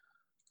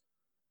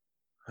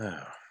 All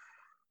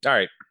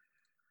right.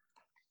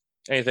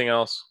 Anything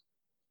else?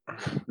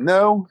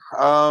 No.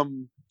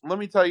 Let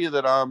me tell you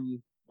that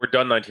we're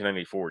done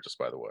 1994, just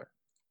by the way.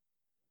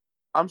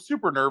 I'm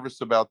super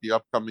nervous about the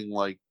upcoming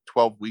like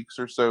 12 weeks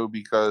or so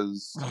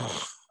because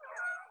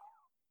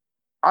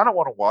I don't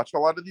want to watch a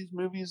lot of these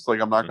movies.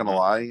 Like, I'm not going to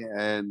lie.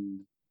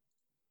 And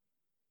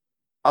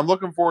I'm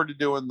looking forward to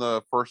doing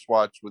the first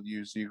watch with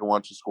you so you can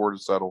watch The Score to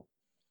Settle.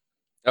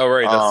 Oh,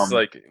 right.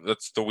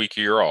 That's the week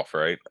you're off,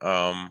 right?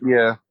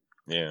 Yeah.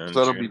 Yeah.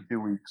 So that'll be 2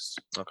 weeks.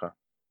 Okay.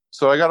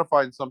 So I got to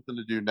find something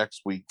to do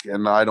next week.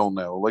 And I don't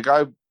know. Like,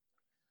 I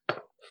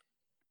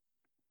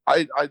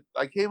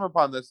came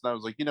upon this and I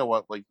was like, you know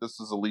what? Like, this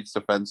is the least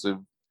offensive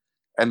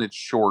and it's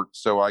short,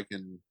 so I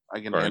can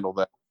handle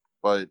that.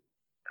 But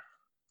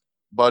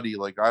buddy,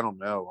 like, I don't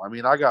know. I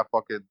mean, I got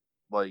fucking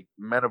like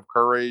Men of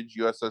Courage,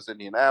 USS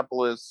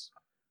Indianapolis,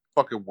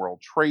 fucking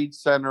World Trade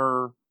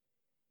Center.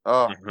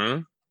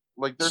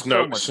 Like there's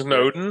so much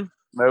Snowden.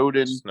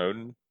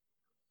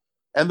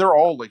 And they're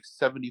all like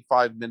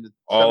 75 minutes,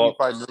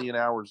 75 million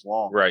hours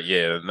long. Right,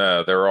 yeah.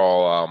 No, they're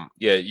all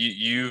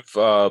you've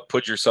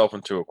put yourself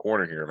into a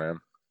corner here, man.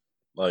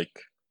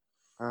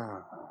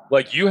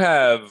 Like you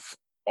have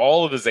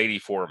all of his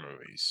 84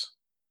 movies,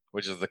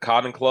 which is The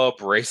Cotton Club,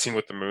 Racing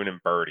with the Moon,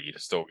 and Birdie to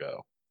still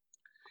go.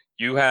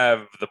 You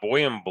have The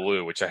Boy in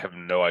Blue, which I have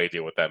no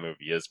idea what that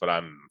movie is, but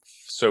I'm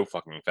so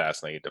fucking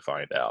fascinated to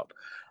find out.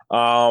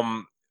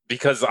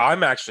 Because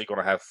I'm actually going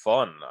to have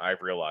fun,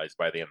 I've realized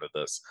by the end of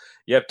this.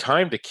 You have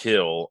Time to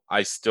Kill.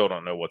 I still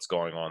don't know what's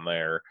going on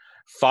there.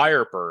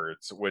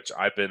 Firebirds, which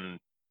I've been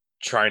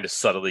trying to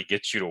subtly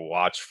get you to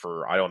watch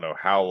for I don't know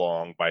how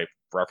long by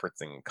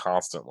referencing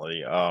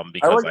constantly.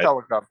 Because I like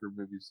helicopter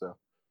movies, though.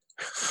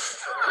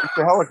 It's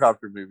a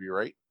helicopter movie,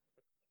 right?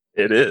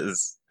 It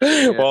is.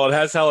 Yeah. Well, it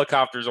has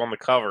helicopters on the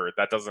cover.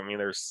 That doesn't mean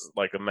there's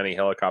like many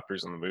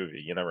helicopters in the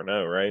movie. You never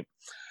know, right?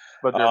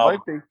 But there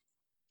might be.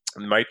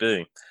 Might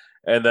be.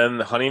 And then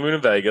Honeymoon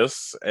in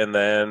Vegas, and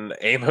then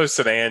Amos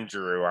and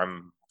Andrew.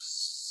 I'm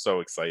so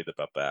excited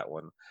about that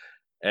one.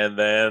 And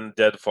then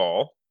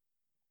Deadfall.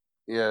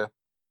 Yeah.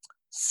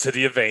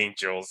 City of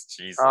Angels.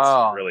 Jesus,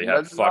 you really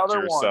have fucked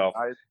yourself.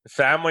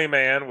 Family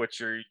Man, which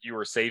you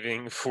were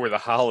saving for the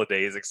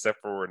holidays,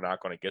 except for we're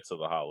not going to get to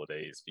the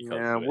holidays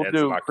because we'll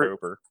do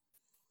October.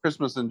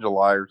 Christmas in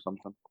July or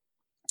something.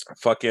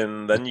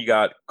 Fucking, then you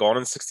got Gone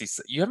in 60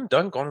 Seconds. You haven't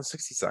done Gone in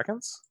 60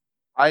 Seconds?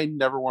 I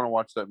never want to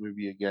watch that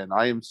movie again.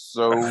 I am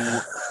so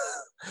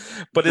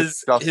but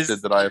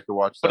disgusted that I have to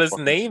watch that. But his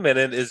name in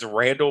it is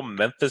Randall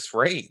Memphis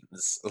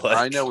Reigns. Like,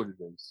 I know what it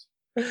is.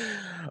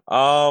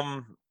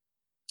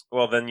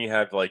 Well, then you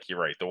have, like, you're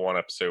right, the one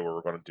episode where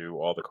we're going to do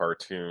all the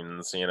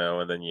cartoons,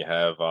 and then you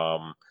have,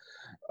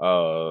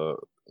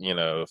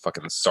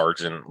 fucking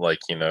Sergeant, like,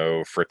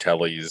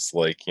 Fratelli's,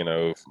 like,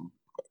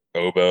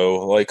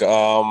 oboe, like,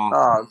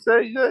 so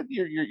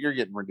you're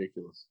getting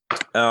ridiculous.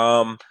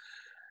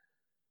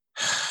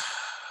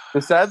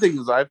 The sad thing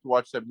is I have to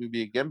watch that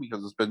movie again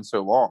because it's been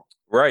so long.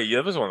 Right, yeah,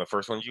 that was one of the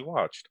first ones you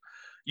watched.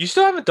 You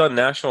still haven't done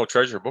National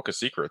Treasure Book of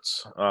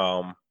Secrets.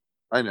 I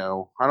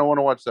know. I don't want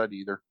to watch that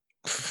either.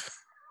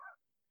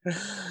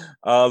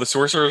 The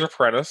Sorcerer's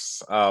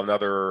Apprentice,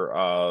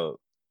 another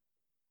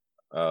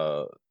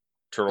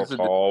Turtle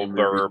Tall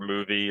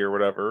movie or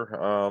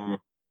whatever.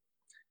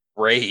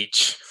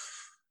 Rage.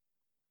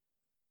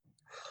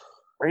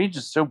 Rage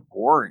is so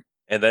boring.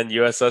 And then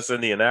USS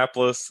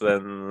Indianapolis,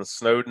 then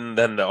Snowden,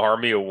 then the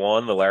Army of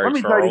One, the Larry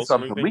Charles. Let me tell you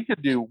something. Movie.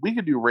 We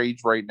could do Rage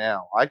right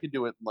now. I could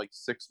do it in like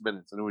 6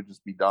 minutes and it would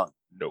just be done.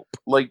 Nope.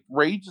 Like,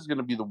 Rage is going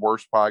to be the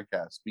worst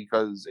podcast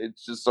because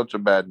it's just such a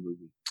bad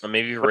movie. And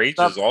maybe Rage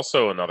is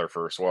also another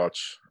first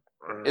watch.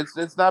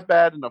 It's not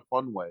bad in a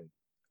fun way.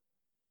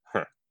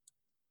 Huh.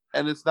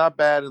 And it's not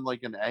bad in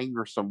like an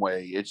angersome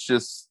way. It's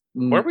just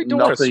what are we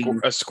doing?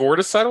 A score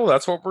to settle?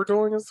 That's what we're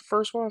doing as the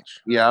first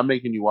watch? Yeah, I'm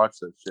making you watch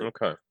that shit.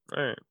 Okay.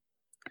 All right.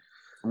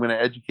 I'm going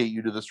to educate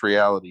you to this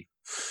reality.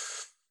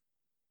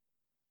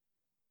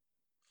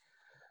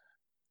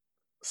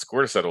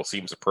 Score to Settle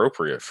seems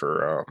appropriate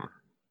for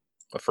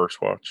a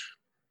first watch.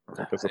 I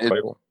think that's a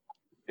title.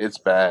 It's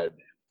bad.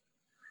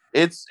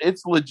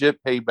 it's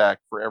legit payback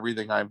for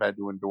everything I've had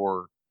to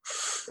endure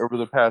over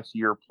the past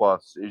year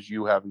plus. Is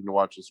you having to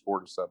watch the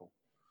score to settle?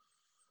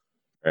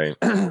 Right.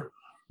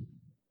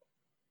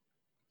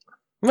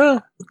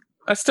 No,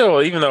 I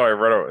still, even though I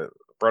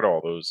read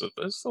all those,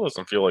 it still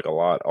doesn't feel like a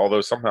lot.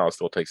 Although somehow it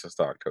still takes us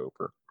to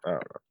October. I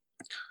don't know.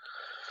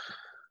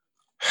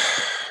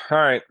 All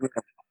right.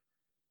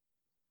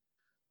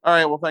 All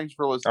right. Well, thanks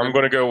for listening. I'm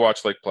going to go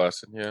watch Lake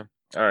Placid. Yeah.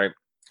 All right.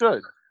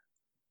 Good.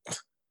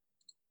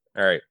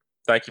 All right.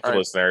 Thank you for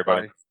listening,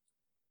 everybody. Bye.